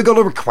 And we got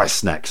a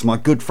request next. My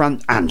good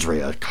friend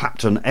Andrea,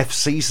 Clapton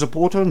FC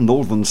supporter,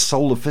 Northern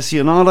Soul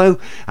aficionado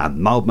and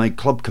Mildmay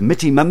Club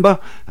committee member,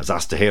 has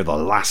asked to hear The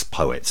Last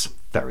Poets.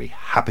 Very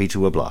happy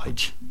to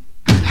oblige.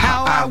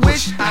 How I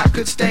wish I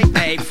could stay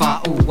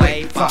far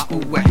away, far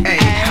away.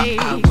 How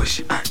I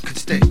wish I could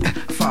stay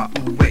far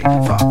away,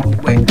 far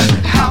away.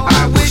 How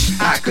I wish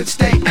I could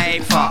stay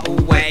far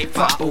away,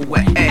 far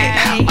away.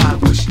 How I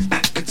wish I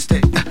could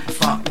stay far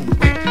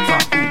away, far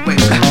away.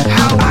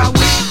 How I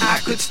wish I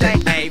could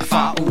stay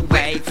far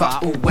away, far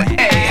away.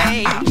 How I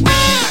wish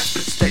I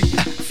could stay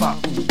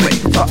far away,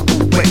 far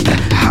away.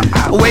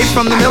 Away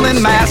from the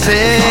milling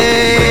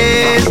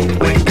masses,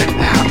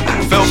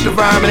 filter,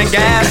 vermin and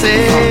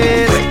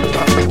gases.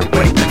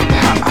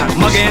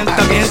 Muggins,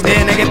 thuggins,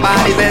 dead naked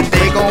bodies that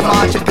they gon'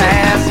 march and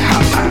pass.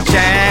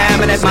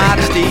 Jamming at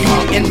modesty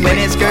in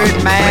miniskirt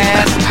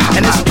mask.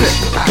 And it's a trip.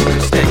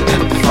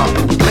 Far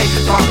away,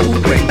 far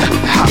away.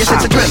 Yes,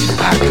 it's a trip.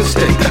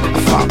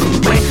 Far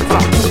away,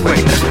 far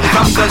away.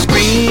 From the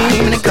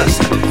screaming and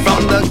cussing,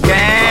 from the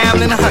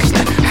gambling and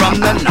hustling, from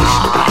the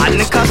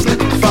nodding and cussing,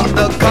 from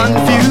the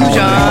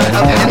confusion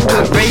of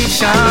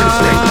integration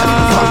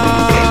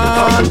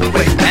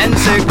and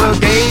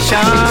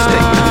segregation.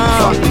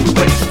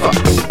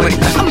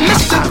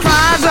 Mr.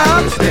 Cries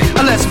out,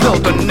 let's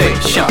build a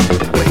nation.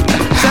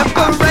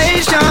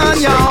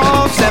 Separation,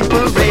 y'all.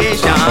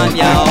 Separation,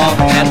 y'all.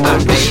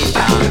 Separation.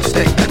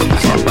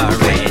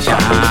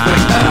 Separation.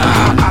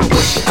 I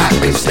wish I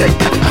could stay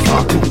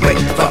far away,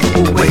 far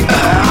away.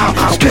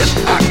 I wish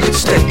I could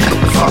stay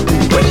far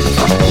away,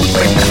 far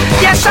away.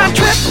 Yes, I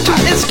trip to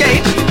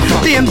escape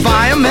the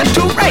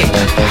environmental rape,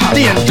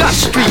 the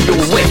industrial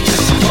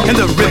waste, and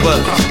the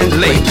rivers and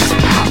lakes,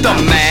 the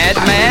mad,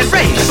 mad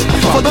race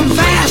for the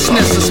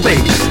vastness of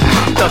space,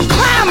 the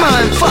clamor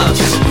and fuss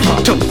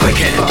to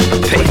quicken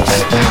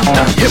pace,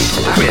 the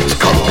hypocrite's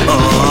call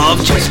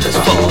of justice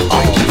for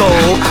all.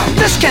 Though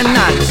this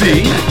cannot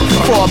be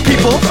for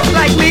people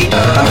like me,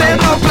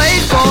 there's no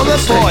place for the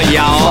poor,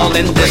 y'all,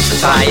 in this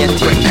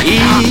society.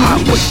 I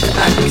wish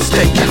I could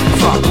stay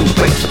far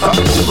away, far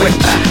away.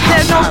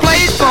 There's no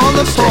place for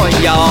the poor,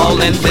 y'all,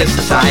 in this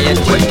society.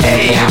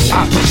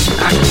 I wish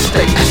I could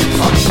stay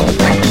far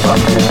away, far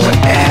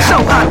away. So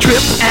I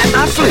trip and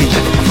I flee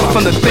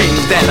from the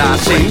things that I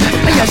see.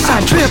 Yes,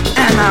 I trip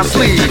and I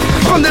flee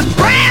from this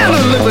brand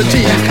of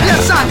liberty.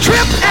 Yes, I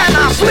trip and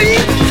I flee.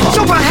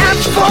 So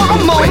perhaps for a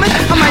moment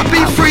I might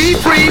be free,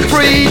 free,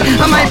 free.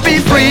 I might be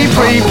free,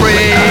 free,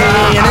 free.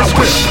 And it's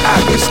trip. I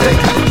could stay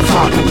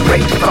far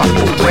away, far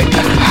away.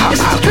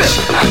 It's a trip.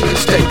 I could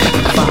stay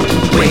far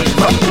away,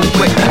 far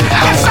away.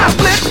 Yes, I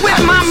split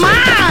with my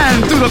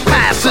mind through the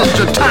passage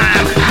of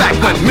time, back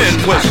when men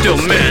were still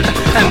men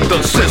and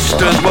the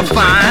sisters were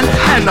fine,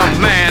 and a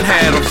man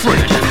had a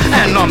friend,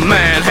 and a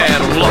man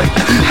had a love,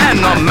 and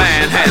a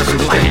man has a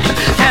land,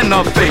 and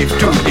a faith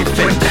to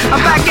defend.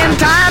 I'm back in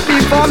time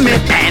before men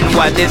and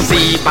were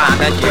deceived by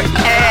the dread.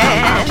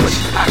 I wish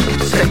I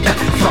could stay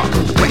far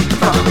away,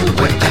 far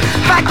away.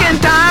 Back in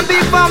time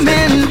before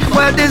men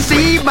were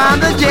deceived by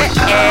the jet.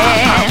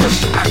 I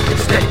wish I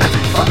could stay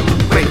far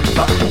away,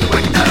 far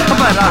away.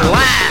 But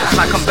alas,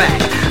 I come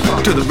back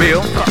to the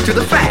real, to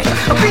the fact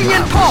of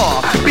being poor,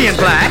 being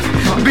black,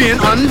 being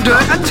under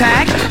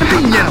attack,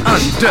 being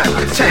under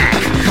attack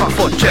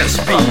for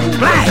just being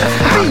black,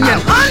 being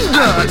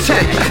under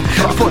attack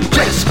for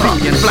just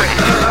being black,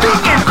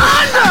 being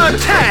under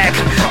attack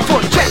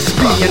for just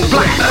being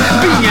black,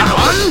 being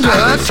under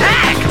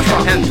attack,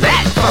 and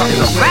that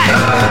is a fact,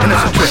 and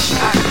it's a trip.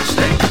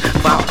 Stay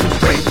far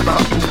away, far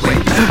away.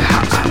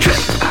 It's a trip.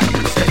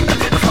 Stay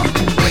far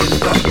away,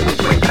 far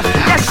away.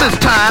 Yes, it's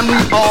time we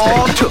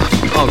all took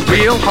a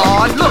real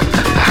hard look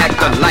at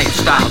the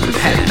lifestyle we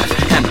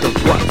have and the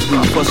what we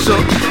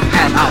forsook,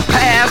 at our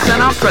past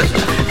and our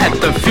present, at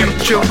the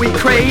future we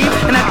crave,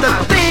 and at the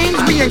things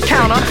we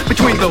encounter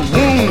between the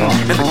womb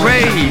and the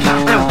grave,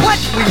 and what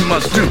we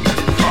must do,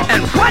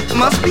 and what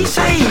must be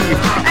saved,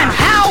 and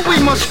how we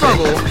must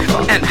struggle,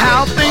 and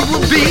how things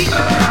will be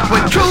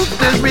when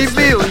truth is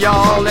revealed,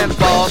 y'all, and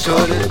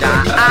falsehood is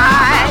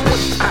died.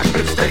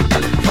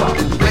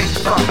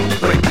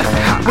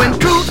 When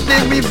truth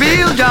is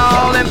revealed,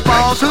 y'all, and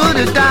falsehood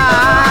is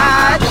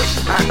died.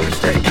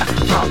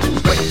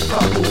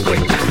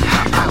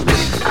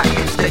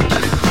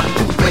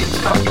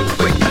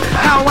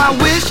 How I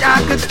wish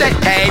I could stay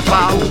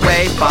far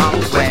away,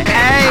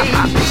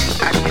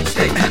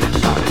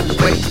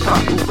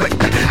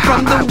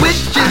 from the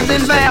witches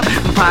and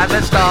vampires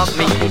that stalk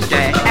me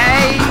today.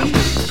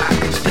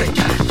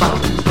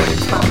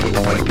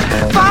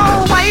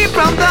 Far away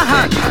from the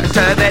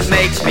hunter that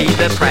makes me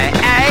the prey.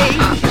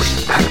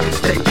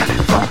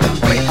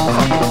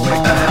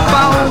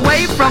 Far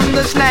away from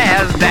the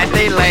snares that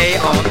they lay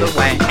on the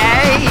way.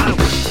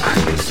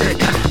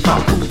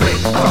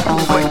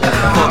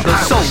 For the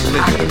soul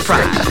is the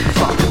prize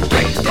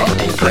that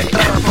they play.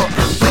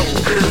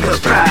 The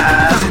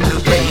prize in the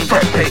game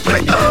that they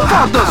play.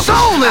 For the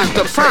soul is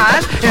the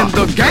prize in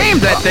the game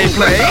that they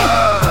play.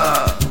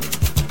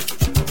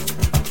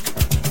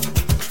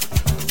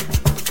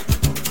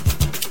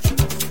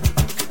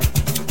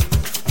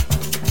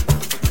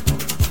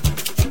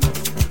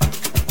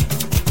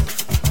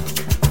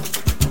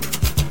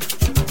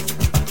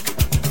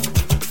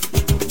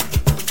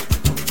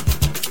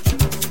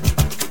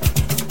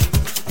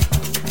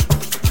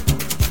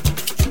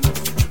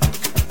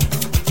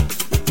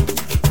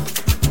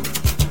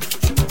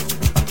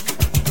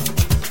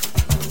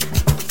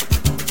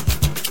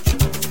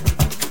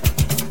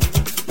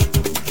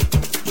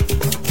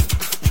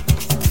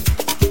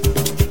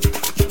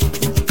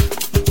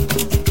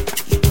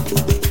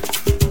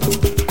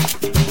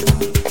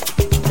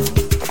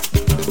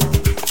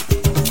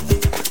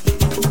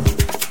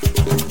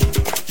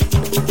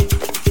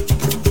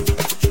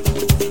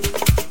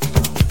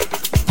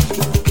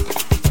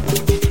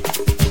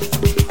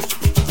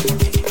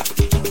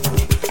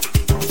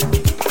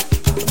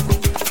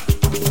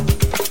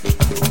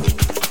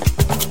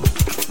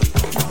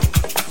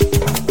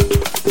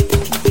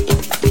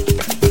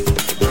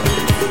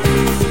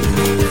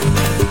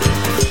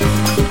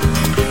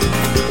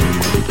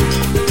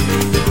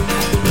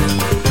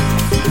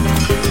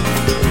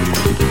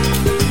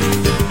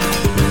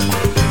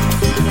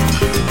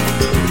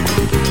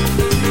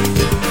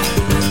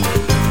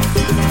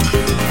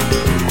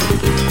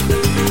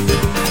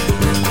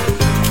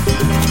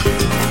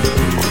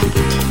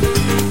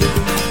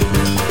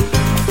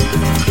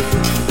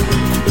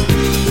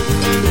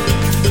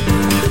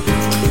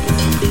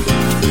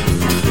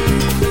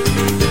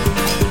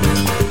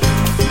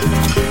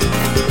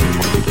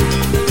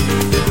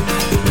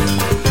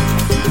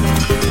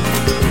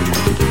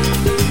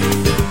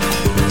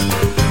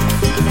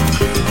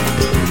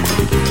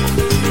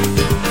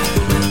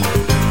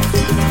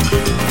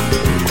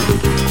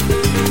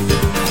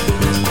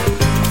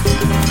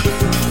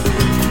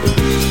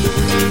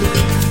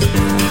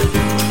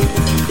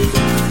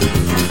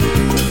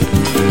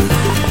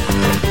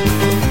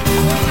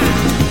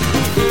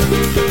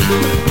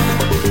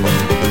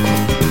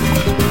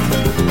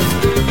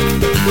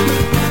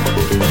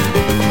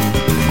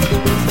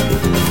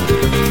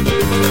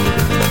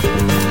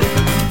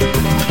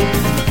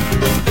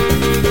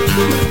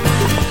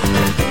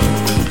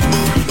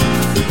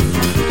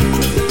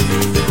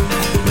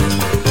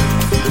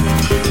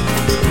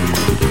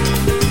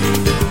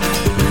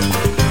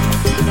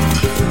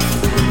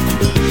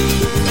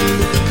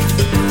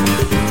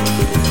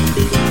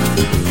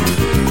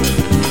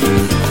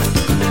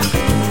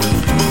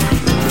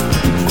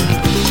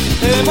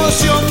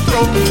 Emoción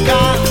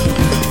tropical,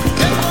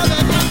 tiempo de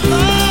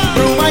cantar,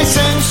 bruma y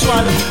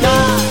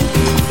sensualidad,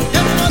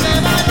 tiempo de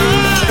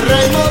bailar,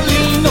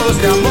 remolinos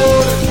de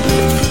amor,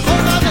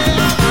 forma de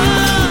amar,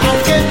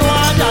 aunque no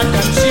haya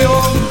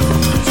canción,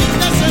 sin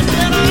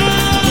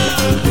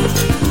desesperar.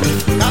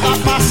 Cada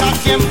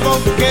pasatiempo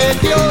que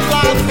dio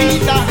la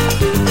vida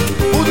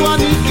pudo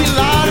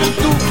aniquilar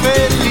tu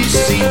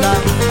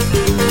felicidad.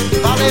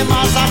 Vale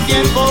más a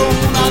tiempo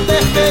una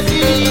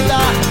despedida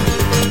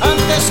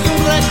antes que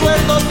un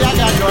recuerdo te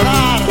haga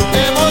llorar.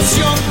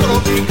 Emoción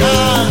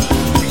tropical,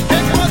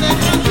 tiempo de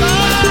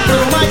cantar,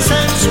 bruma y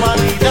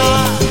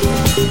sensualidad,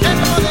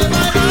 tiempo de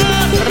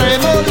bailar,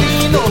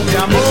 remolinos de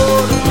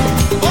amor,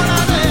 hora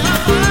de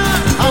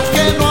amar,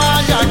 aunque no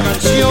haya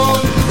canción,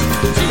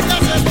 sin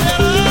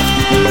desesperar.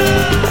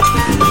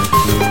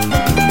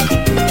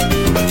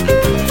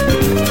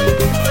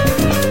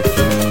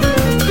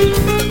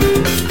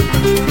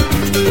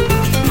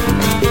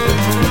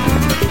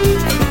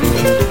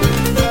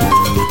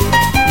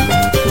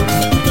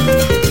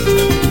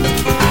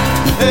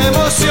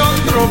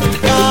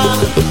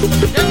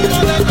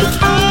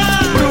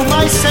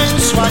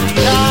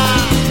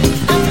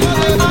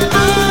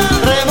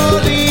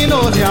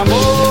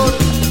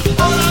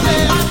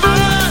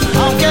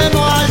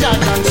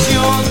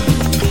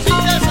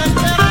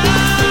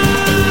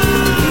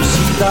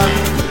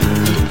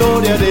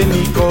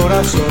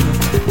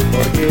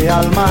 porque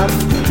al mar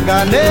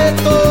gané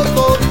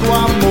todo tu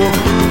amor,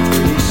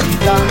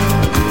 felicidad.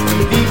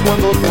 Y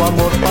cuando tu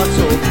amor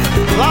pasó,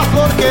 la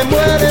flor que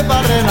muere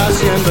va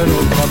renaciendo en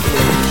otra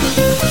flor.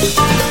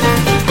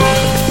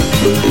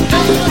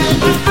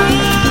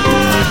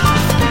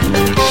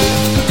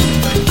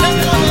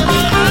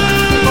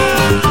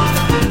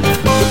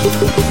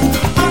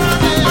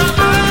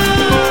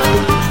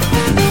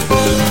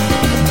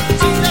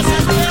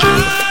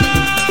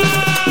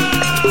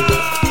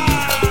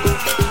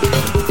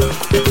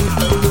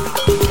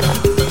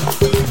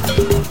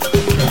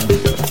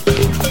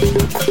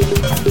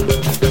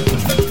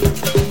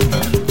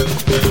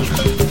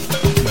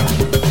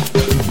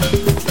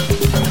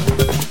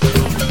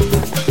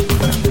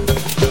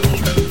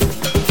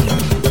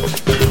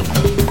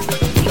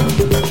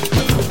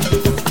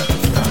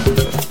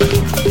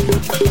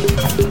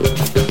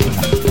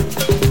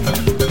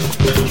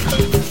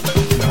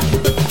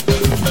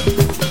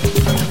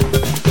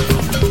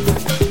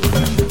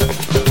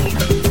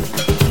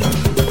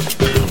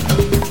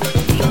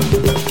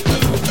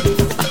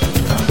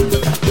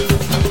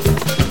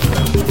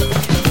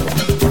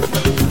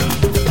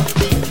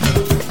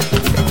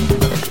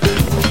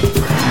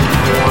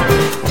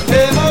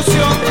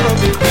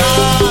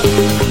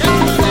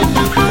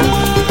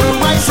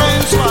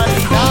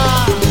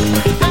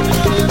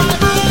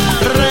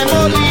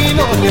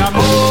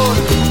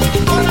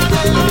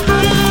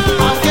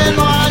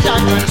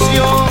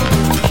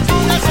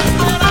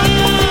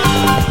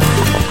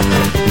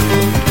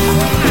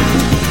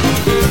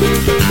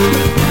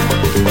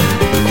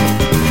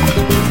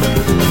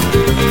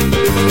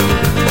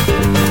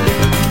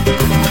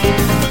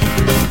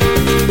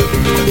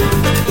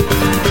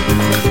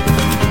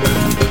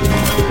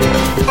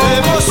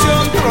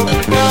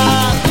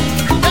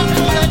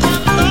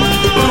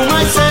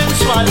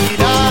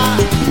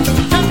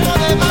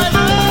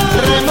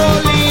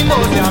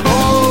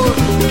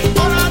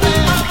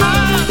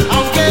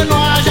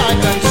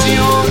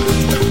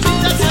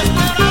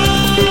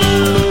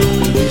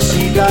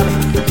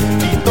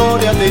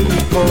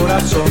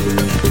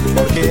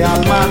 Porque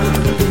al mar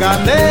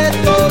gané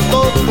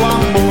todo tu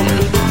amor,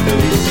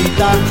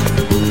 felicidad.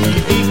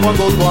 Y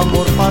cuando tu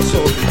amor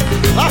pasó,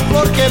 la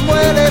flor que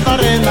muere va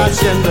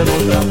renaciendo en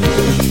otra flor.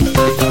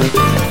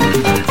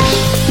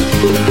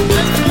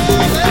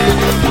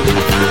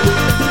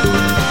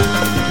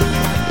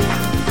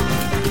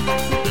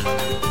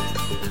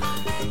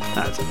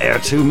 Air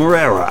to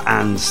Morera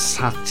and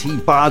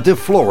Satiba de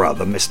Flora,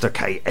 the Mr.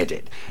 K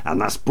edit.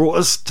 And that's brought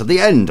us to the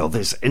end of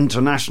this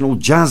International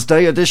Jazz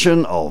Day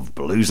edition of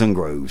Blues and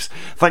Grooves.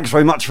 Thanks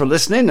very much for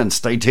listening, and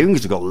stay tuned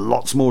because we've got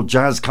lots more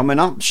jazz coming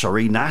up.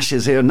 Cherie Nash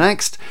is here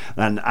next,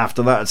 and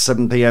after that at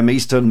 7 p.m.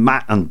 Eastern,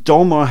 Matt and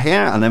Dom are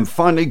here, and then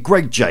finally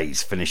Greg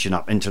J's finishing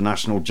up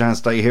International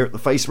Jazz Day here at the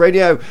Face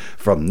Radio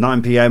from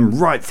 9 p.m.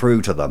 right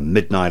through to the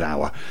midnight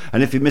hour.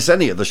 And if you miss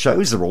any of the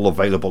shows, they're all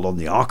available on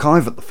the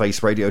archive at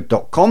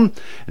thefaceradio.com.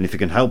 And if you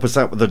can help us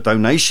out with a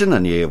donation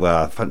and you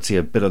fancy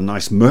a bit of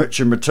nice merch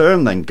in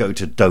return, then go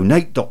to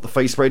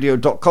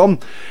donate.thefaceradio.com.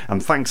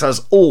 And thanks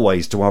as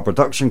always to our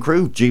production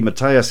crew, G.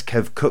 Mateus,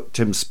 Kev Cook,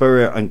 Tim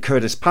Spurrier and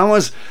Curtis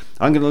Powers.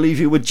 I'm going to leave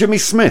you with Jimmy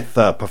Smith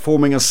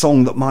performing a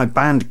song that my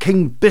band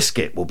King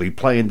Biscuit will be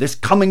playing this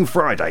coming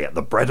Friday at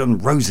the Bread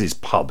and Roses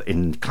pub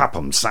in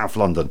Clapham, South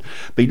London.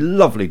 Be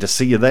lovely to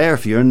see you there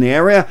if you're in the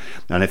area,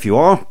 and if you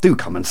are, do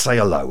come and say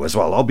hello as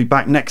well. I'll be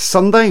back next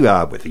Sunday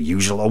with the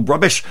usual old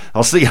rubbish.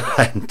 I'll see you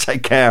then.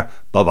 Take care.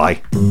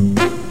 Bye-bye.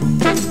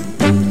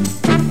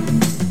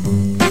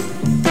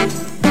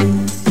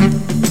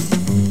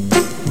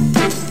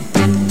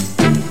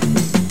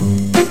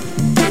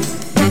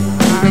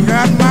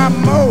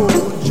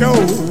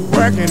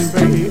 Working,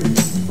 babe,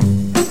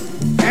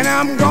 and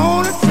I'm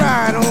gonna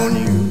try it on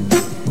you.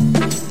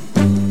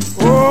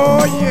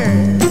 Oh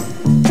yeah,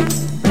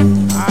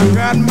 I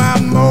got my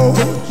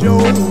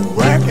mojo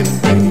working,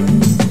 babe,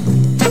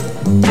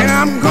 and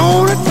I'm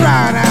gonna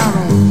try it out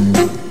on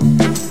you.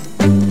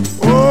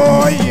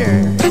 Oh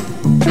yeah,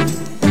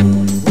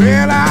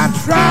 well I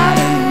tried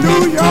in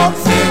New York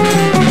City.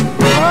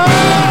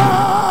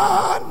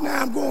 Oh,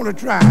 now I'm gonna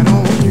try it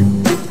on you.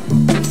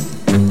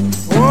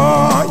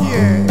 Oh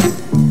yeah.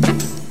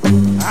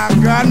 I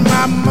got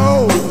my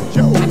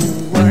mojo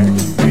working,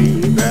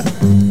 baby,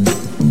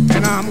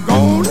 and I'm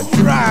gonna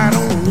try it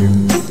on you.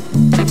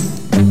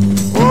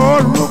 Oh,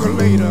 look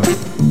later,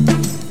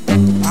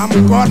 I'm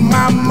got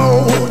my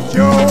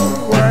mojo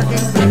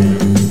working, baby.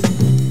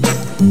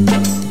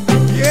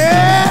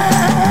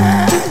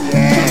 Yeah,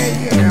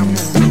 I'm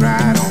gonna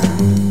try it on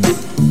you.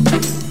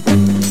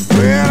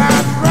 Well, I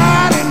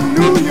tried in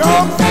New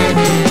York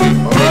City.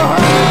 Oh, no,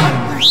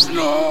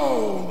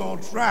 I'm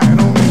gonna try it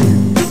on you.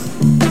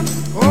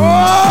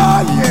 Oh,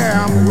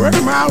 yeah, I'm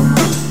working my roots.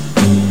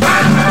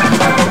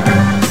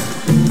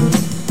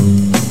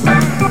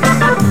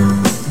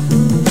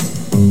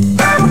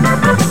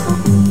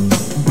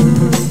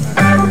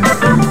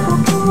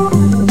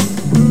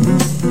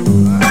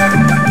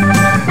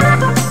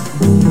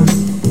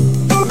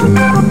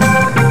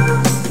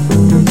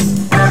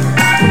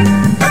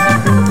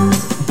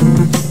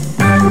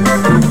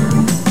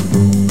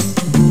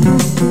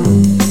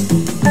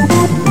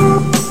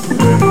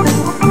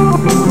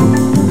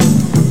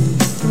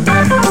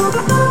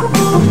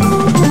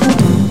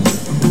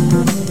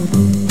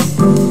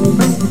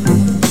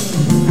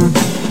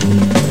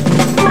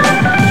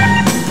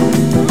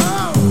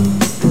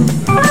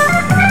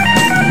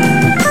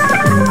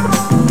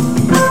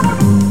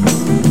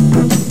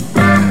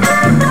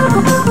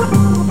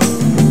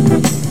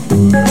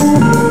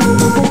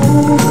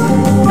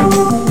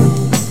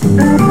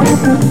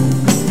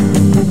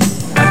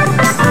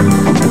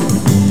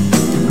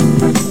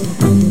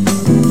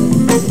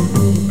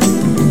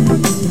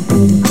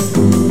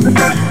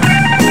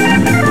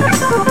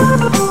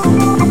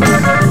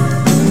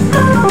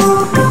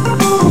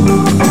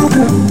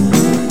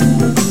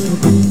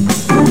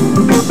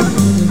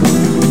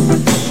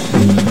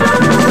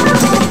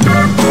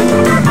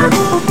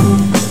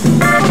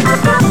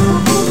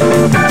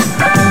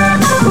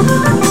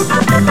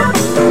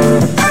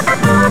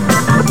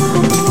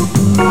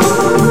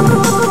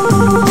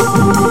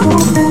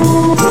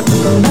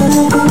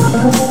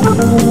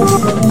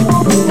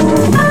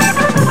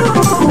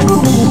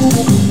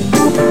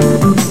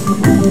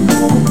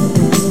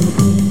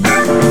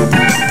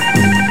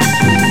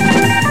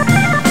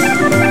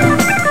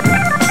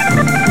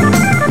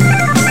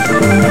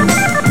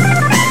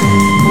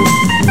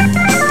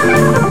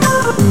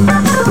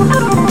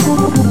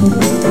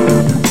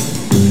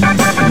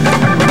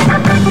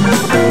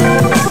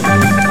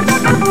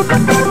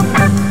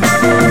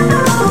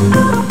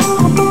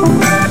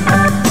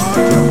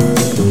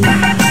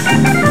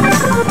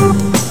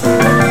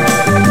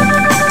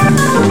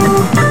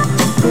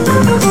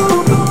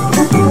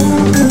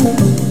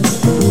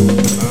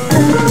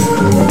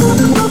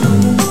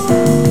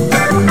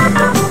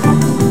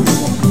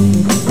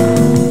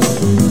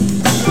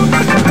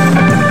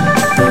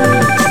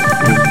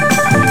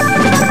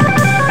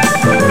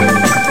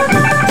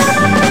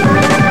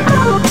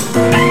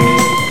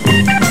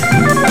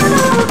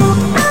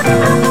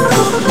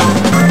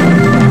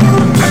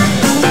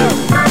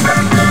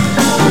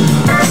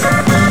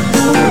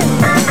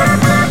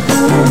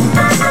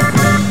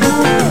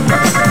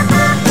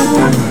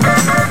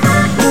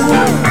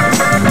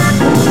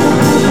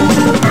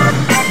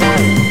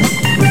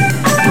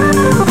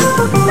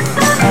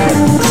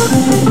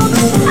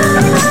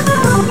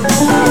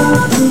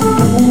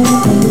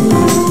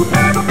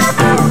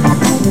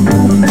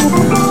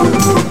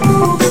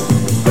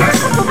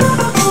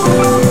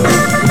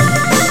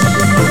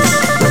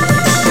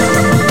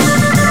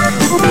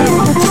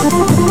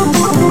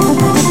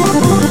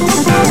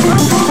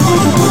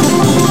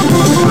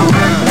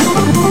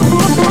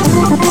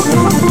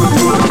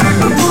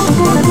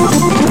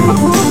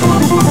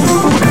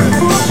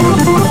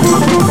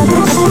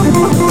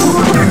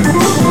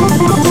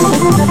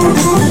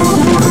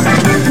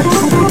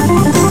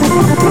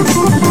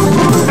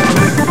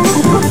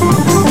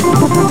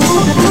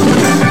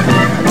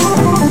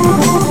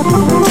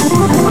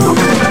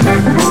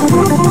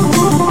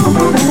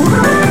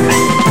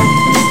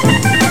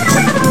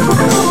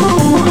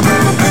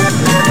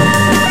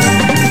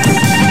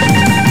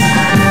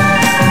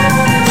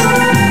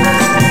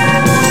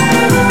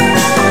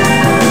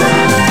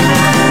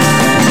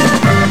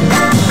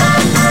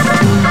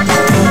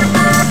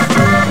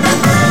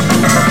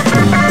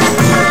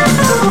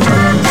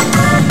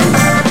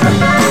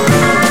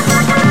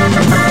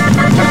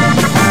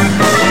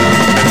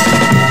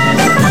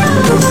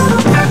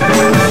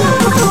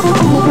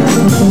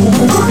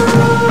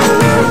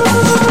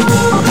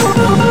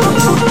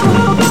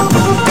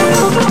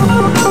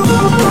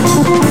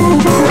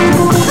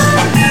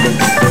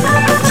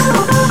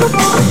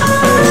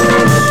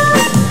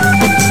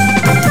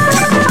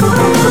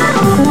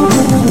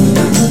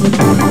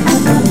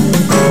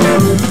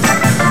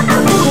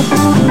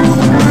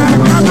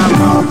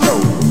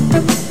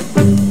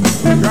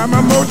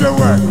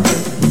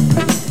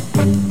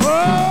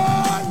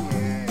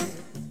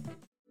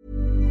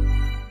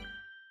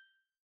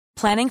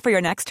 Planning for your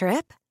next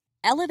trip?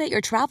 Elevate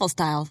your travel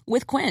style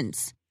with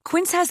Quince.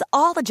 Quince has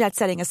all the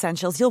jet-setting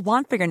essentials you'll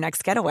want for your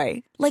next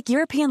getaway, like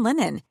European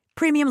linen,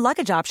 premium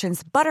luggage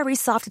options, buttery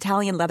soft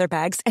Italian leather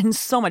bags, and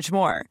so much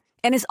more.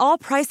 And is all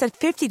priced at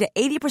 50 to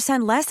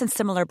 80% less than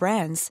similar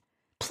brands.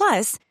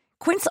 Plus,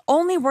 Quince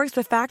only works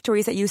with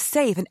factories that use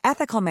safe and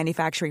ethical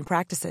manufacturing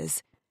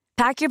practices.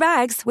 Pack your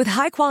bags with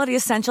high-quality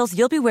essentials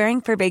you'll be wearing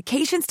for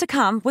vacations to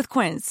come with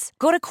Quince.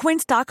 Go to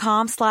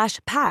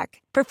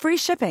quince.com/pack for free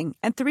shipping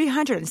and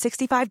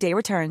 365-day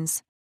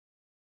returns.